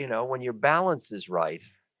when your balance is right.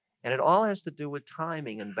 And it all has to do with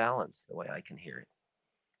timing and balance, the way I can hear it,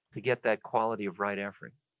 to get that quality of right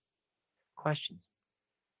effort. Questions?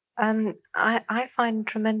 I find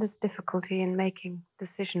tremendous difficulty in making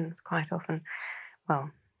decisions quite often.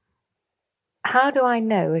 Well, how do I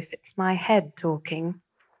know if it's my head talking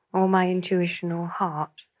or my intuition or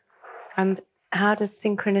heart? And how does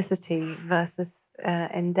synchronicity versus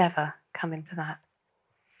endeavor come into that?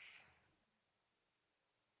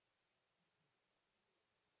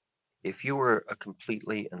 If you were a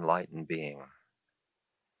completely enlightened being,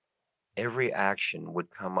 every action would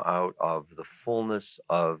come out of the fullness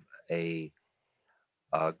of a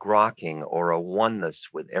grokking or a oneness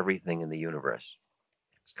with everything in the universe.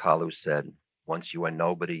 As Kalu said, once you are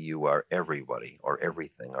nobody, you are everybody or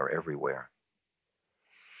everything or everywhere.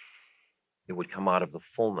 It would come out of the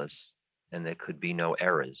fullness and there could be no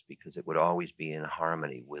errors because it would always be in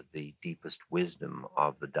harmony with the deepest wisdom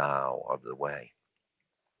of the Tao, of the way.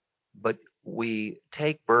 But we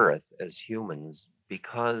take birth as humans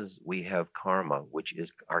because we have karma, which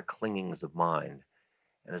is our clingings of mind.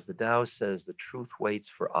 And as the Tao says, the truth waits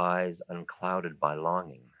for eyes unclouded by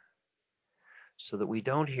longing. So that we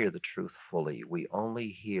don't hear the truth fully, we only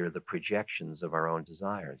hear the projections of our own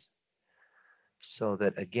desires. So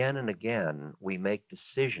that again and again, we make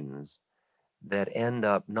decisions that end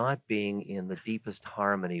up not being in the deepest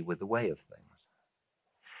harmony with the way of things.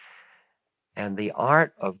 And the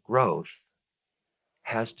art of growth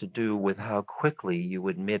has to do with how quickly you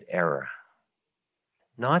admit error.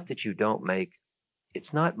 Not that you don't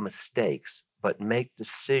it's not mistakes, but make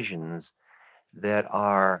decisions that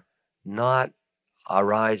are not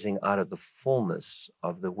arising out of the fullness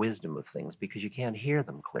of the wisdom of things because you can't hear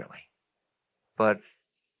them clearly. But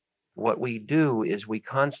what we do is we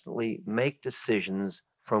constantly make decisions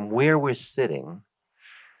from where we're sitting.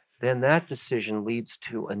 Then that decision leads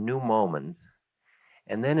to a new moment.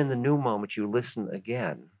 And then in the new moment, you listen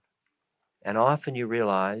again. And often you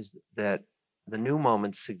realize that the new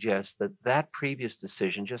moment suggests that that previous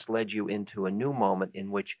decision just led you into a new moment in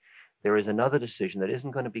which there is another decision that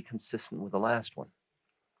isn't going to be consistent with the last one.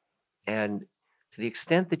 And to the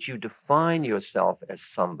extent that you define yourself as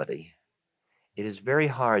somebody, it is very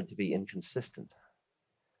hard to be inconsistent.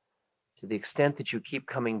 To the extent that you keep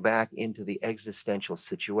coming back into the existential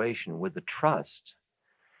situation with the trust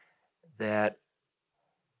that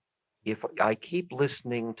if I keep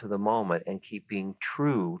listening to the moment and keep being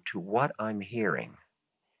true to what I'm hearing,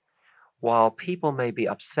 while people may be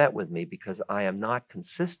upset with me because I am not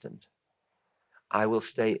consistent, I will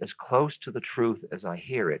stay as close to the truth as I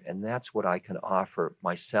hear it, and that's what I can offer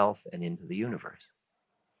myself and into the universe.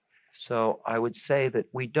 So I would say that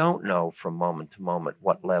we don't know from moment to moment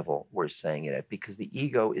what level we're saying it at, because the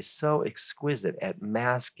ego is so exquisite at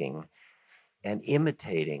masking and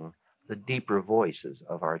imitating the deeper voices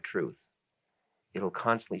of our truth. It'll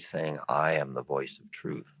constantly saying, I am the voice of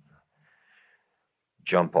truth.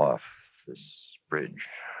 Jump off this bridge.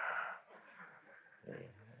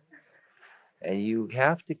 And you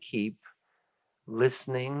have to keep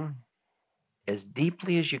listening as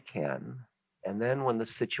deeply as you can. And then when the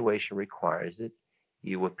situation requires it,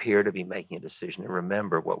 you appear to be making a decision. And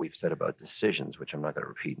remember what we've said about decisions, which I'm not going to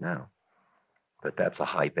repeat now, but that's a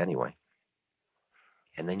hype anyway.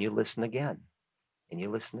 And then you listen again, and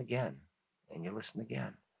you listen again, and you listen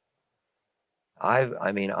again.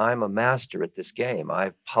 I'm a master at this game.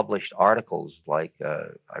 I've published articles like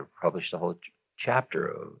I published a whole chapter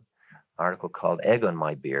of an article called Egg on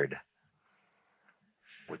My Beard,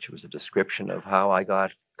 which was a description of how I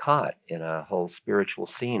got caught in a whole spiritual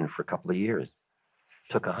scene for a couple of years.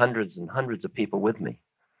 Took hundreds and hundreds of people with me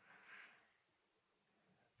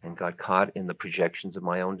and got caught in the projections of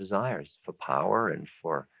my own desires for power and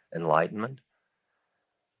for enlightenment.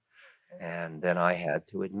 And then I had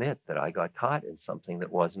to admit that I got caught in something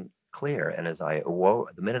that wasn't clear. And as I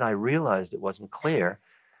awoke, the minute I realized it wasn't clear,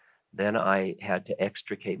 then I had to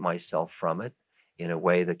extricate myself from it in a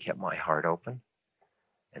way that kept my heart open.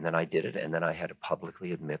 And then I did it. And then I had to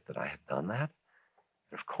publicly admit that I had done that.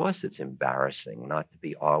 And of course, it's embarrassing not to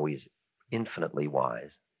be always infinitely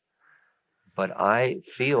wise. But I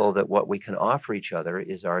feel that what we can offer each other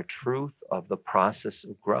is our truth of the process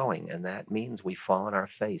of growing. And that means we fall on our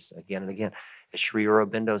face again and again. As Sri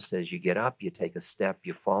Aurobindo says, you get up, you take a step,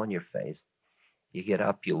 you fall on your face. You get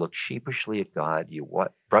up, you look sheepishly at God, you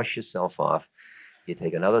brush yourself off. You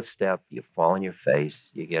take another step, you fall on your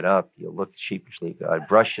face. You get up, you look sheepishly at God,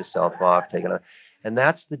 brush yourself off, take another. And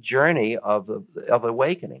that's the journey of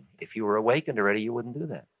awakening. If you were awakened already, you wouldn't do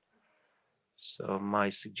that. So my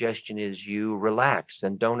suggestion is you relax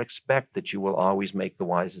and don't expect that you will always make the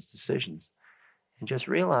wisest decisions. And just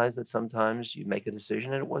realize that sometimes you make a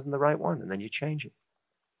decision and it wasn't the right one, and then you change it.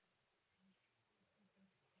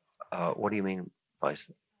 What do you mean by?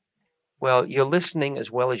 Well, you're listening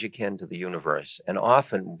as well as you can to the universe. And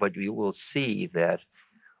often, but you will see that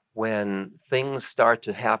when things start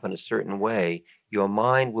to happen a certain way, your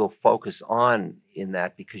mind will focus on in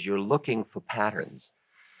that because you're looking for patterns,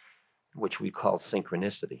 which we call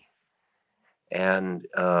synchronicity. And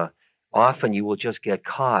often you will just get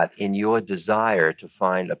caught in your desire to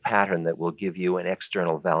find a pattern that will give you an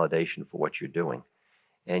external validation for what you're doing.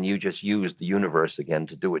 And you just use the universe again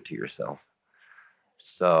to do it to yourself.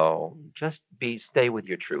 So just stay with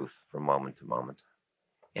your truth from moment to moment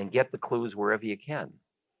and get the clues wherever you can.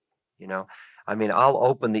 You know, I'll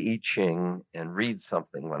open the I Ching and read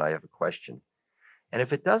something when I have a question. And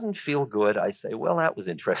if it doesn't feel good, I say, well, that was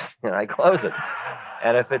interesting, and I close it.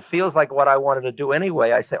 And if it feels like what I wanted to do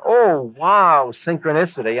anyway, I say, oh, wow,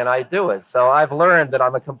 synchronicity, and I do it. So I've learned that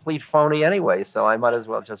I'm a complete phony anyway, so I might as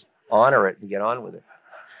well just honor it and get on with it.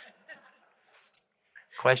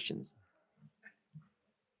 Questions?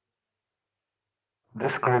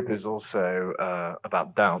 This group is also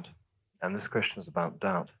about doubt, and this question is about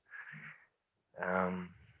doubt.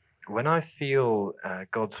 When I feel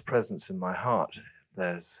God's presence in my heart,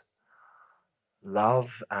 there's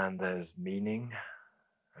love and there's meaning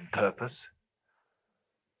and purpose.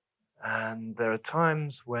 And there are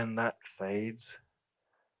times when that fades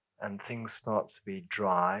and things start to be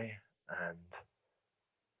dry, and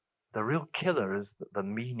the real killer is that the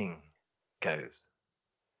meaning goes.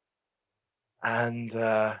 And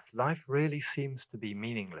life really seems to be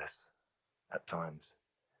meaningless at times.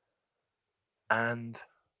 And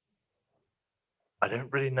I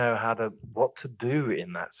don't really know what to do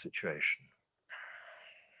in that situation.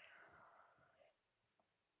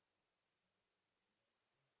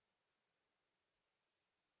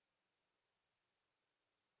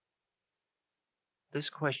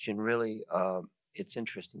 This question really, it's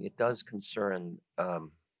interesting. It does concern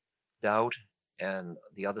doubt and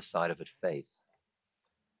the other side of it, faith,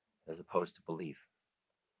 as opposed to belief.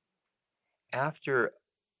 After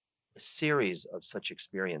a series of such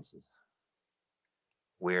experiences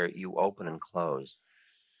where you open and close,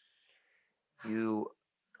 it's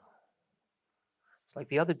like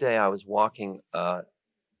the other day I was walking at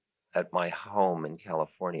my home in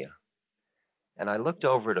California, and I looked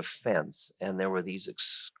over at a fence, and there were these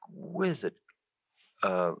exquisite,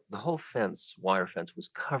 the whole fence, wire fence, was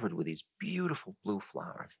covered with these beautiful blue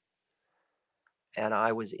flowers. And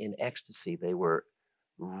I was in ecstasy. They were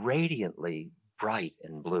radiantly bright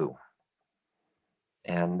and blue.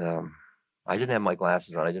 And I didn't have my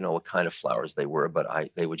glasses on. I didn't know what kind of flowers they were, but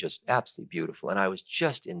they were just absolutely beautiful. And I was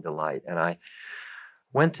just in delight. And I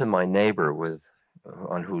went to my neighbor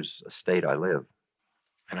on whose estate I live.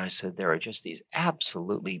 And I said, there are just these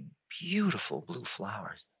absolutely beautiful blue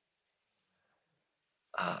flowers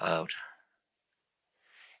out.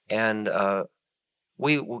 And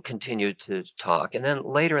we continued to talk. And then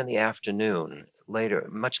later in the afternoon,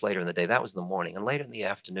 much later in the day, that was the morning. And later in the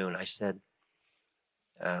afternoon, I said,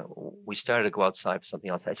 we started to go outside for something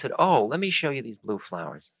else. I said, oh, let me show you these blue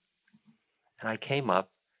flowers. And I came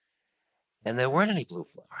up, and there weren't any blue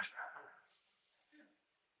flowers.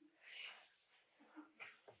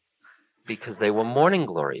 Because they were morning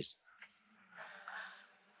glories.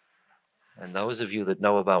 And those of you that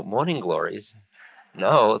know about morning glories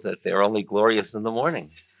know that they're only glorious in the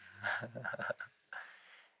morning.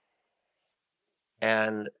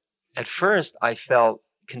 And at first, I felt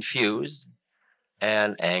confused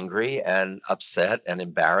and angry and upset and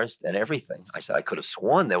embarrassed and everything. I said, I could have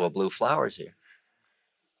sworn there were blue flowers here.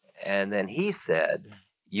 And then he said,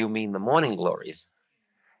 you mean the morning glories?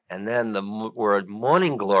 And then the word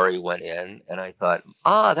morning glory went in, and I thought,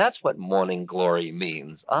 that's what morning glory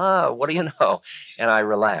means. What do you know? And I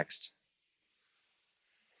relaxed.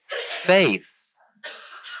 Faith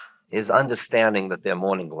is understanding that they're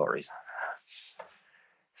morning glories.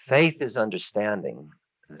 Faith is understanding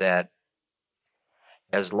that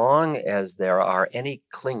as long as there are any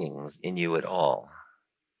clingings in you at all,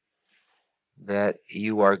 that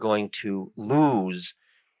you are going to lose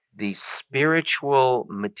the spiritual,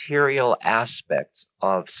 material aspects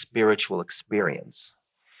of spiritual experience,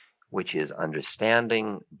 which is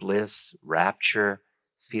understanding, bliss, rapture,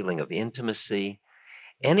 feeling of intimacy,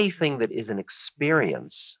 anything that is an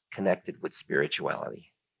experience connected with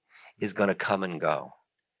spirituality is going to come and go.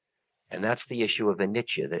 And that's the issue of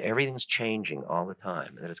anicca, that everything's changing all the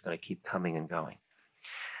time, and that it's going to keep coming and going.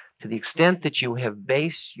 To the extent that you have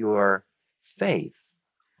based your faith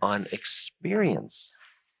on experience,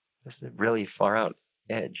 this is a really far out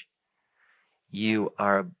edge, you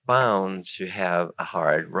are bound to have a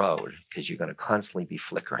hard road because you're going to constantly be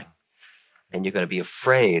flickering, and you're going to be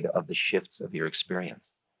afraid of the shifts of your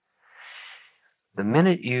experience. The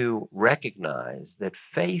minute you recognize that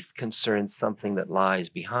faith concerns something that lies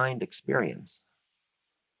behind experience,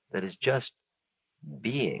 that is just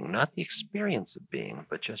being, not the experience of being,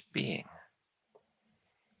 but just being,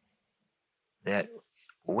 that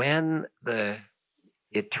when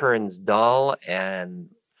it turns dull and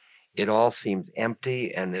it all seems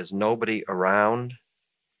empty and there's nobody around,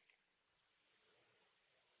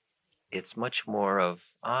 it's much more of,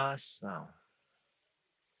 so.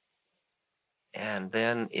 And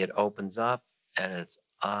then it opens up and it's,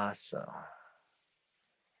 so.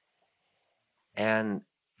 And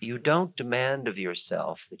you don't demand of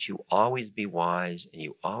yourself that you always be wise and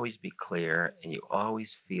you always be clear and you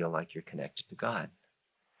always feel like you're connected to God.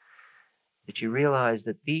 That you realize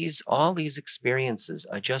that all these experiences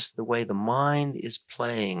are just the way the mind is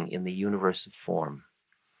playing in the universe of form.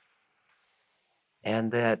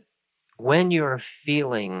 And that when you're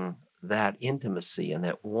feeling that intimacy and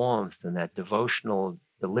that warmth and that devotional,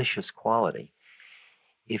 delicious quality,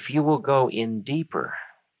 if you will go in deeper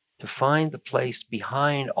to find the place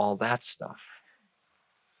behind all that stuff,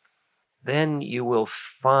 then you will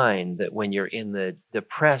find that when you're in the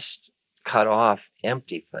depressed, cut off,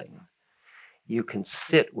 empty thing, you can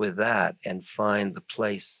sit with that and find the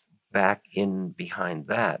place back in behind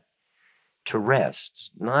that to rest.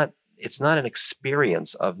 It's not an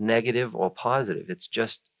experience of negative or positive. It's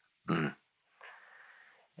just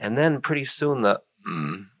And then pretty soon the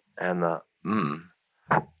and the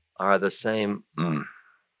are the same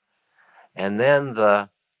And then the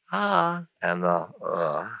and the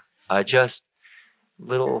are just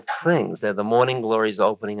little things. They're the morning glories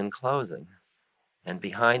opening and closing. And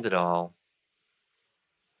behind it all,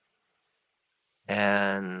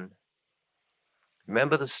 and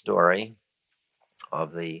remember the story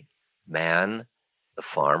of the man, the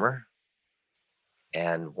farmer,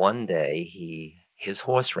 and one day his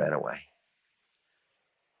horse ran away.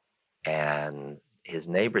 And his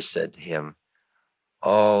neighbor said to him,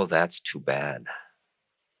 "Oh, that's too bad."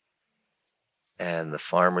 And the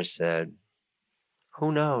farmer said,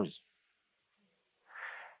 "Who knows?"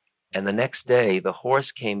 And the next day, the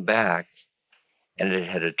horse came back, and it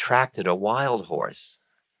had attracted a wild horse.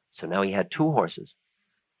 So now he had two horses.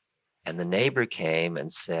 And the neighbor came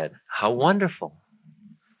and said, "How wonderful."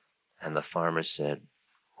 And the farmer said,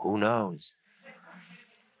 "Who knows?"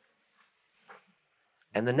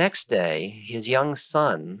 And the next day, his young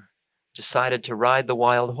son decided to ride the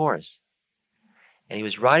wild horse. And he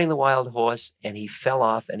was riding the wild horse, and he fell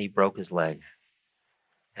off and he broke his leg.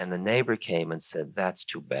 And the neighbor came and said, "That's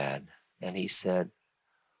too bad." And he said,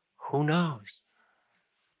 "Who knows?"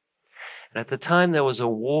 And at the time, there was a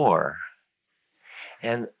war.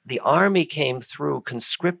 And the army came through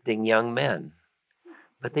conscripting young men.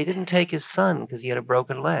 But they didn't take his son because he had a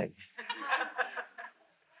broken leg.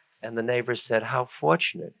 And the neighbor said, "How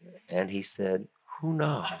fortunate." And he said, "Who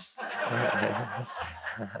knows?"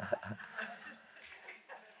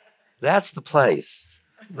 That's the place.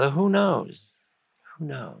 The who knows. Who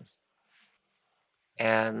knows?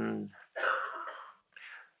 And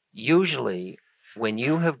usually, when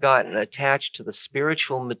you have gotten attached to the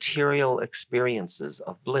spiritual material experiences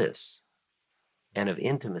of bliss and of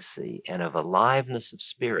intimacy and of aliveness of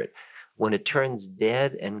spirit, when it turns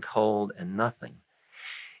dead and cold and nothing,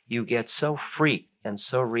 you get so freaked and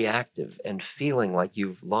so reactive and feeling like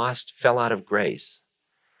you've fell out of grace,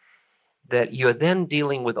 that you're then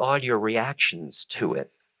dealing with all your reactions to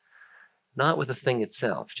it, not with the thing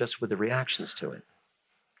itself, just with the reactions to it.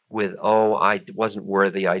 With, "Oh, I wasn't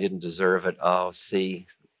worthy, I didn't deserve it. Oh, see,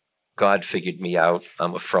 God figured me out.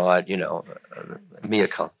 I'm a fraud, mea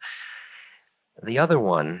culpa." The other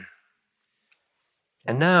one,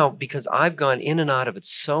 and now, because I've gone in and out of it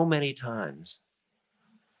so many times,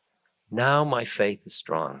 now my faith is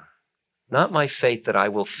strong. Not my faith that I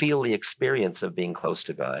will feel the experience of being close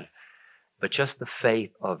to God, but just the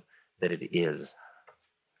faith of that it is.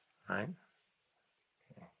 Right?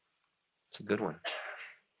 Okay. It's a good one.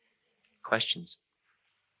 Questions?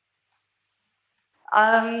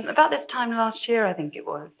 About this time last year, I think it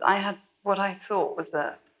was, I had what I thought was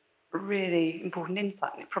a really important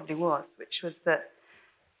insight, and it probably was, which was that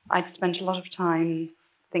I'd spent a lot of time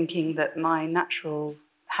thinking that my natural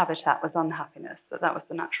habitat was unhappiness, that was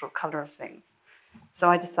the natural color of things. So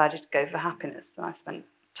I decided to go for happiness, and I spent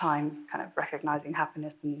time kind of recognizing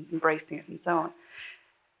happiness and embracing it and so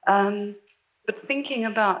on. But thinking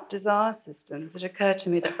about desire systems, it occurred to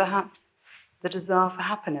me that perhaps the desire for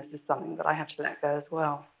happiness is something that I have to let go as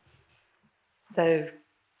well. So,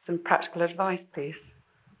 some practical advice, please.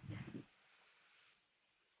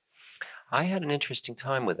 I had an interesting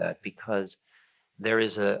time with that because there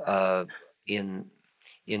is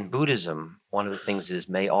in Buddhism, one of the things is,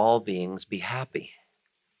 may all beings be happy.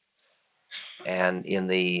 And in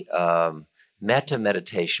the metta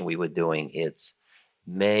meditation we were doing, it's,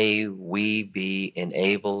 may we be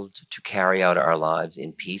enabled to carry out our lives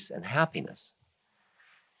in peace and happiness.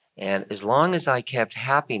 And as long as I kept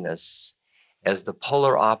happiness as the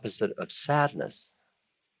polar opposite of sadness,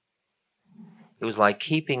 it was like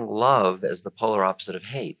keeping love as the polar opposite of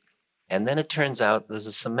hate. And then it turns out there's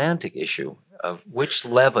a semantic issue of which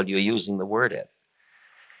level you're using the word at.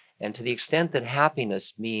 And to the extent that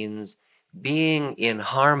happiness means being in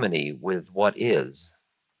harmony with what is,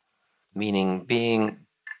 meaning being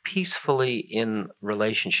peacefully in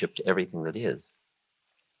relationship to everything that is,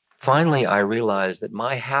 finally I realized that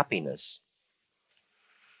my happiness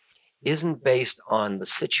isn't based on the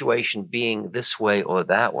situation being this way or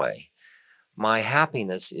that way. My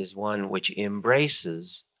happiness is one which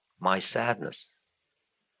embraces my sadness.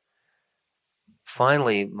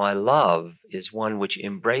 Finally, my love is one which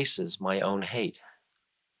embraces my own hate.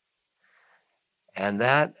 And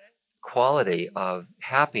that quality of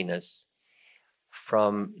happiness,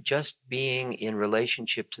 from just being in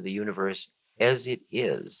relationship to the universe as it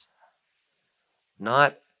is,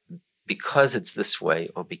 not because it's this way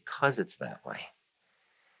or because it's that way,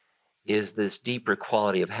 is this deeper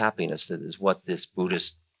quality of happiness that is what this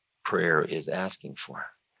Buddhist prayer is asking for.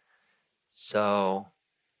 So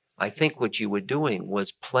I think what you were doing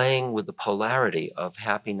was playing with the polarity of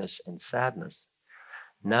happiness and sadness.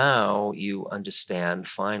 Now you understand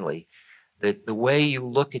finally that the way you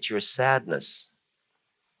look at your sadness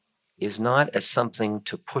is not as something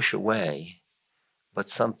to push away, but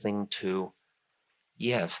something to,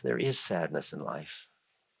 yes, there is sadness in life.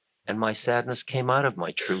 And my sadness came out of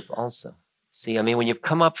my truth also. See, I mean, when you've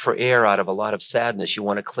come up for air out of a lot of sadness, you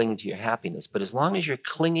want to cling to your happiness. But as long as you're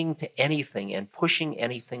clinging to anything and pushing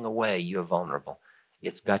anything away, you're vulnerable.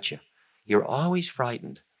 It's got you. You're always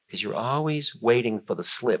frightened because you're always waiting for the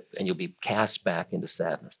slip and you'll be cast back into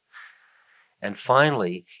sadness. And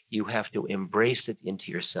finally, you have to embrace it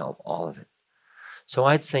into yourself, all of it. So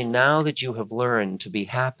I'd say now that you have learned to be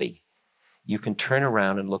happy, you can turn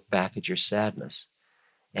around and look back at your sadness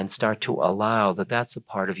and start to allow that that's a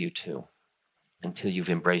part of you too, until you've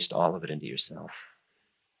embraced all of it into yourself.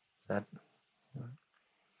 Is that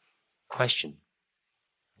question?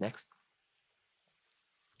 Next.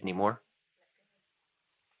 Any more?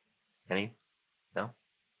 Any? No?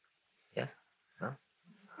 Yes? No?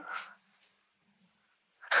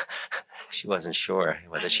 She wasn't sure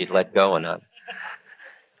whether she'd let go or not.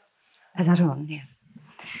 Is that on? Yes.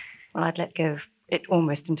 Well, I'd let go of it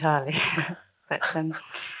almost entirely. But,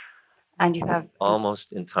 and you have...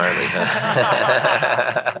 Almost entirely,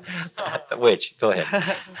 huh? Which? Go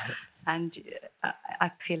ahead. And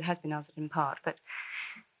I feel it has been answered in part. But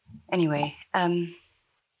anyway,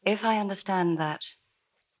 if I understand that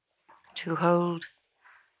to hold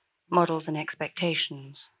models and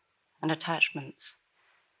expectations and attachments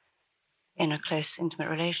in a close, intimate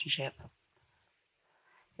relationship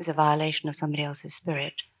is a violation of somebody else's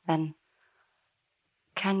spirit, then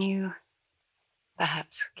can you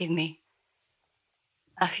perhaps give me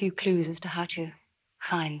a few clues as to how to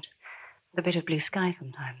find the bit of blue sky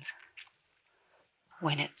sometimes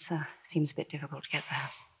when it seems a bit difficult to get there?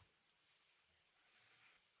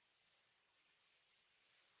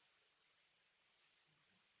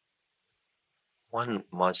 One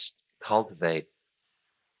must cultivate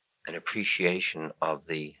an appreciation of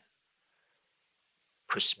the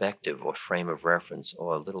perspective or frame of reference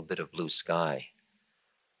or a little bit of blue sky,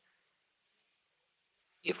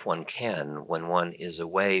 if one can, when one is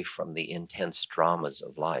away from the intense dramas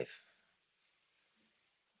of life.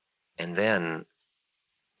 And then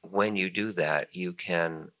when you do that, you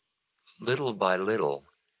can, little by little,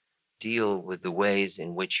 deal with the ways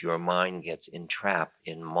in which your mind gets entrapped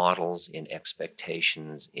in models, in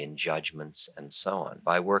expectations, in judgments, and so on,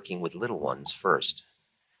 by working with little ones first.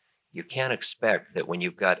 You can't expect that when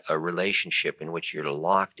you've got a relationship in which you're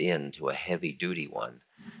locked into a heavy-duty one,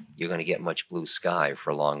 you're going to get much blue sky for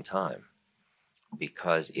a long time,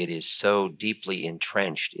 because it is so deeply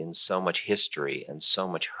entrenched in so much history and so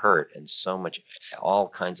much hurt and so much all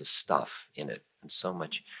kinds of stuff in it and so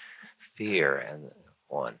much fear and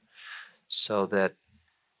on. So that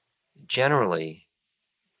generally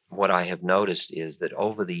what I have noticed is that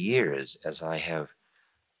over the years, as I have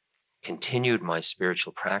continued my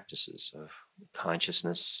spiritual practices of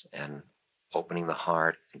consciousness and opening the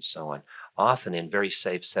heart and so on, often in very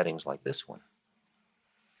safe settings like this one,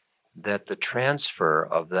 that the transfer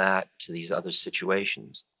of that to these other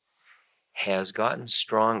situations has gotten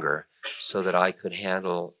stronger so that I could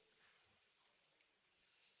handle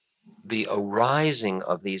the arising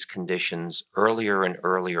of these conditions earlier and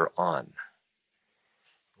earlier on.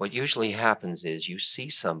 What usually happens is you see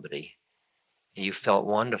somebody and you felt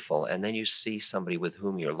wonderful, and then you see somebody with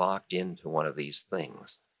whom you're locked into one of these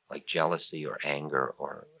things, like jealousy or anger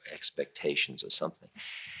or expectations or something.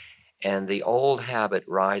 And the old habit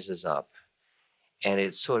rises up and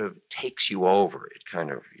it sort of takes you over. It kind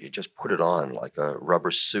of, you just put it on like a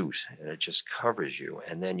rubber suit and it just covers you,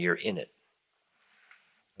 and then you're in it.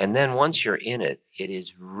 And then once you're in it, it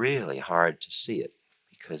is really hard to see it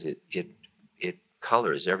because it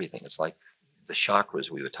colors everything. It's like the chakras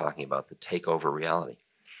we were talking about that take over reality.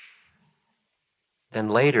 Then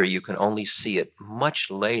later, you can only see it much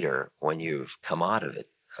later when you've come out of it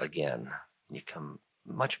again. You come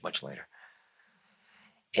much, much later.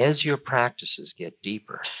 As your practices get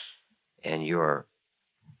deeper and you're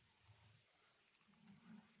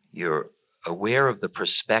aware of the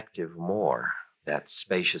perspective more, that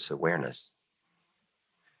spacious awareness,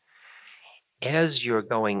 as you're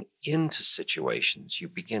going into situations, you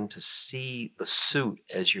begin to see the suit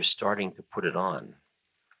as you're starting to put it on.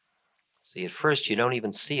 See, at first you don't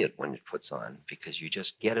even see it when it puts on because you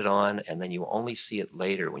just get it on and then you only see it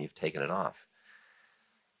later when you've taken it off.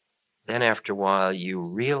 Then after a while you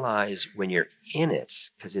realize when you're in it,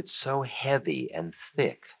 because it's so heavy and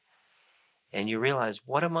thick, and you realize,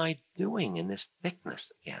 what am I doing in this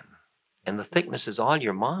thickness again? And the thickness is all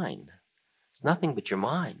your mind. It's nothing but your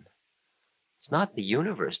mind. It's not the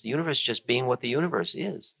universe. The universe just being what the universe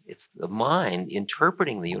is. It's the mind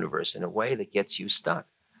interpreting the universe in a way that gets you stuck.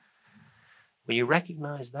 When you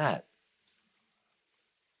recognize that,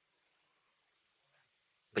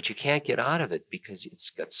 but you can't get out of it because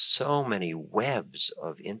it's got so many webs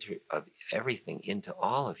of everything into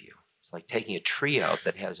all of you. It's like taking a tree out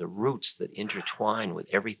that has roots that intertwine with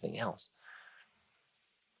everything else.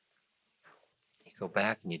 You go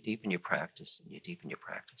back and you deepen your practice and you deepen your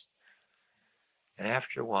practice. And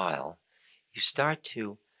after a while, you start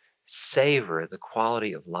to savor the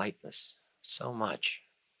quality of lightness so much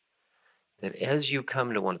that as you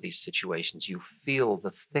come to one of these situations, you feel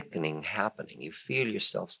the thickening happening. You feel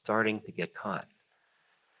yourself starting to get caught.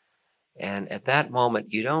 And at that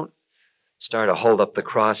moment, you don't start to hold up the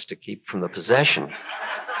cross to keep from the possession.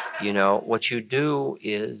 You know, what you do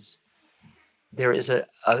is there is a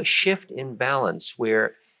shift in balance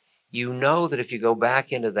where you know that if you go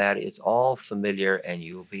back into that, it's all familiar and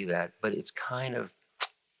you'll be that, but it's kind of,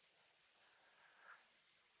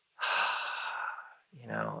 you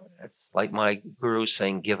know, it's like my guru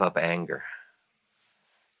saying, give up anger,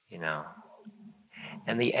 you know.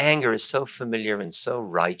 And the anger is so familiar and so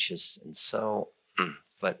righteous and so,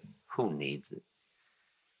 but who needs it?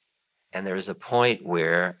 And there is a point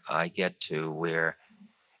where I get to where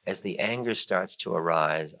as the anger starts to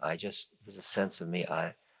arise, there's a sense of me,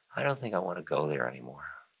 I don't think I want to go there anymore.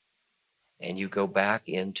 And you go back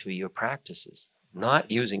into your practices,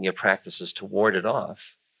 not using your practices to ward it off,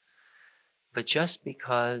 but just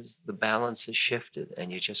because the balance has shifted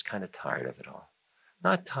and you're just kind of tired of it all.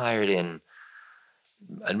 Not tired in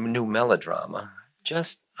a new melodrama,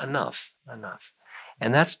 just enough.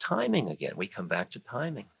 And that's timing again. We come back to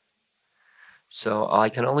timing. So I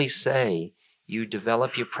can only say you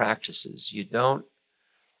develop your practices. You don't,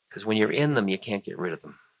 because when you're in them, you can't get rid of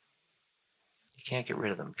them. You can't get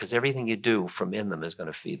rid of them because everything you do from in them is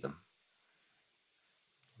going to feed them.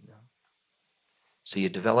 You know? So you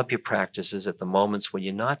develop your practices at the moments when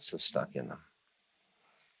you're not so stuck in them.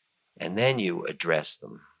 And then you address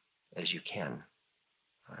them as you can.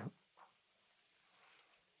 Right?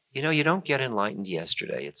 You know, you don't get enlightened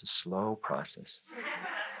yesterday. It's a slow process.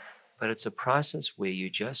 But it's a process where you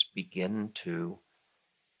just begin to,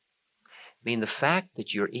 the fact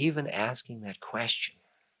that you're even asking that question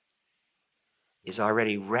is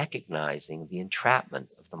already recognizing the entrapment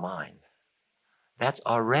of the mind. That's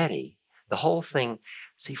already, the whole thing,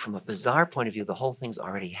 see, from a bizarre point of view, the whole thing's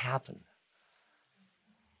already happened.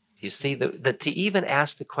 You see, that to even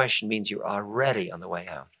ask the question means you're already on the way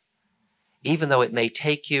out, even though it may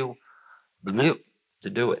take you to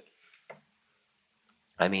do it.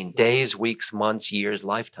 I mean, days, weeks, months, years,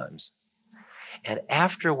 lifetimes. And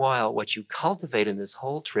after a while, what you cultivate in this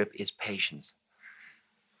whole trip is patience.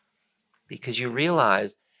 Because you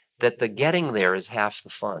realize that the getting there is half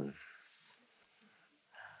the fun.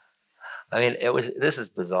 I mean, this is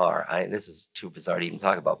bizarre. This is too bizarre to even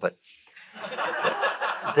talk about, but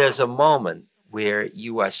there's a moment where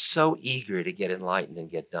you are so eager to get enlightened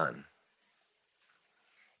and get done.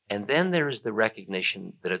 And then there is the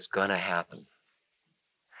recognition that it's going to happen.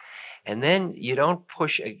 And then you don't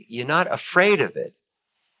push, you're not afraid of it,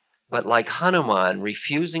 but like Hanuman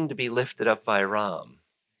refusing to be lifted up by Ram,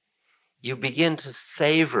 you begin to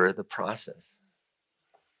savor the process.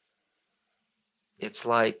 It's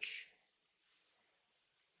like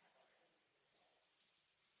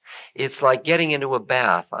getting into a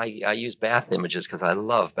bath. I use bath images because I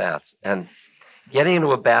love baths. And getting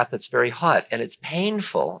into a bath that's very hot, and it's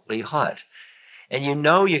painfully hot. And you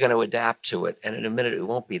know you're going to adapt to it, and in a minute it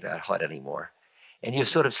won't be that hot anymore. And you're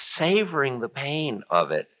sort of savoring the pain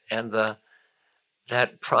of it and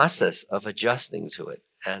that process of adjusting to it.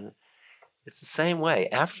 And it's the same way.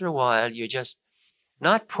 After a while, you're just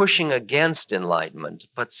not pushing against enlightenment,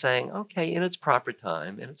 but saying, okay, in its proper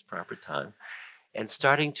time, and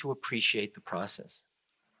starting to appreciate the process.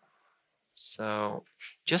 So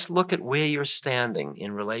just look at where you're standing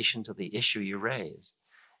in relation to the issue you raised.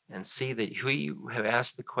 And see that who you have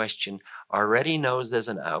asked the question already knows there's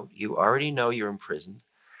an out. You already know you're imprisoned.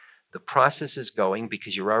 The process is going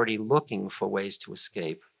because you're already looking for ways to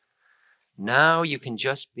escape. Now you can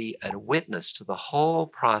just be a witness to the whole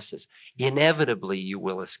process. Inevitably, you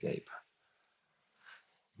will escape.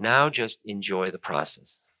 Now just enjoy the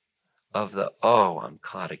process of I'm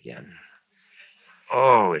caught again.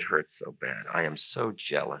 Oh, it hurts so bad. I am so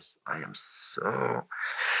jealous.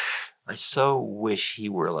 I so wish he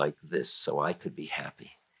were like this so I could be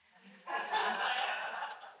happy.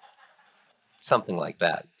 Something like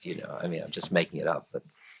that, you know. I mean, I'm just making it up, but.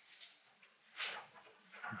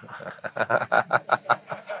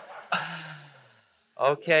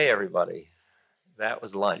 Okay, everybody. That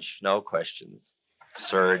was lunch. No questions.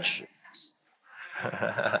 Serge.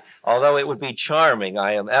 Although it would be charming,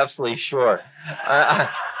 I am absolutely sure.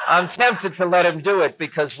 I'm tempted to let him do it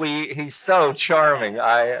because he's so charming.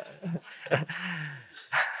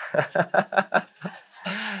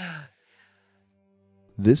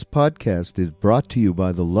 This podcast is brought to you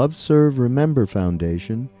by the Love Serve Remember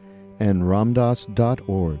Foundation and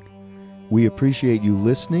Ramdas.org. We appreciate you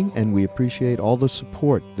listening, and we appreciate all the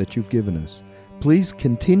support that you've given us. Please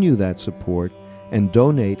continue that support and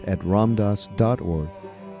donate at ramdas.org.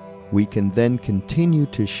 We can then continue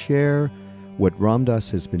to share what Ram Dass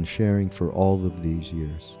has been sharing for all of these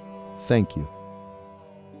years. Thank you.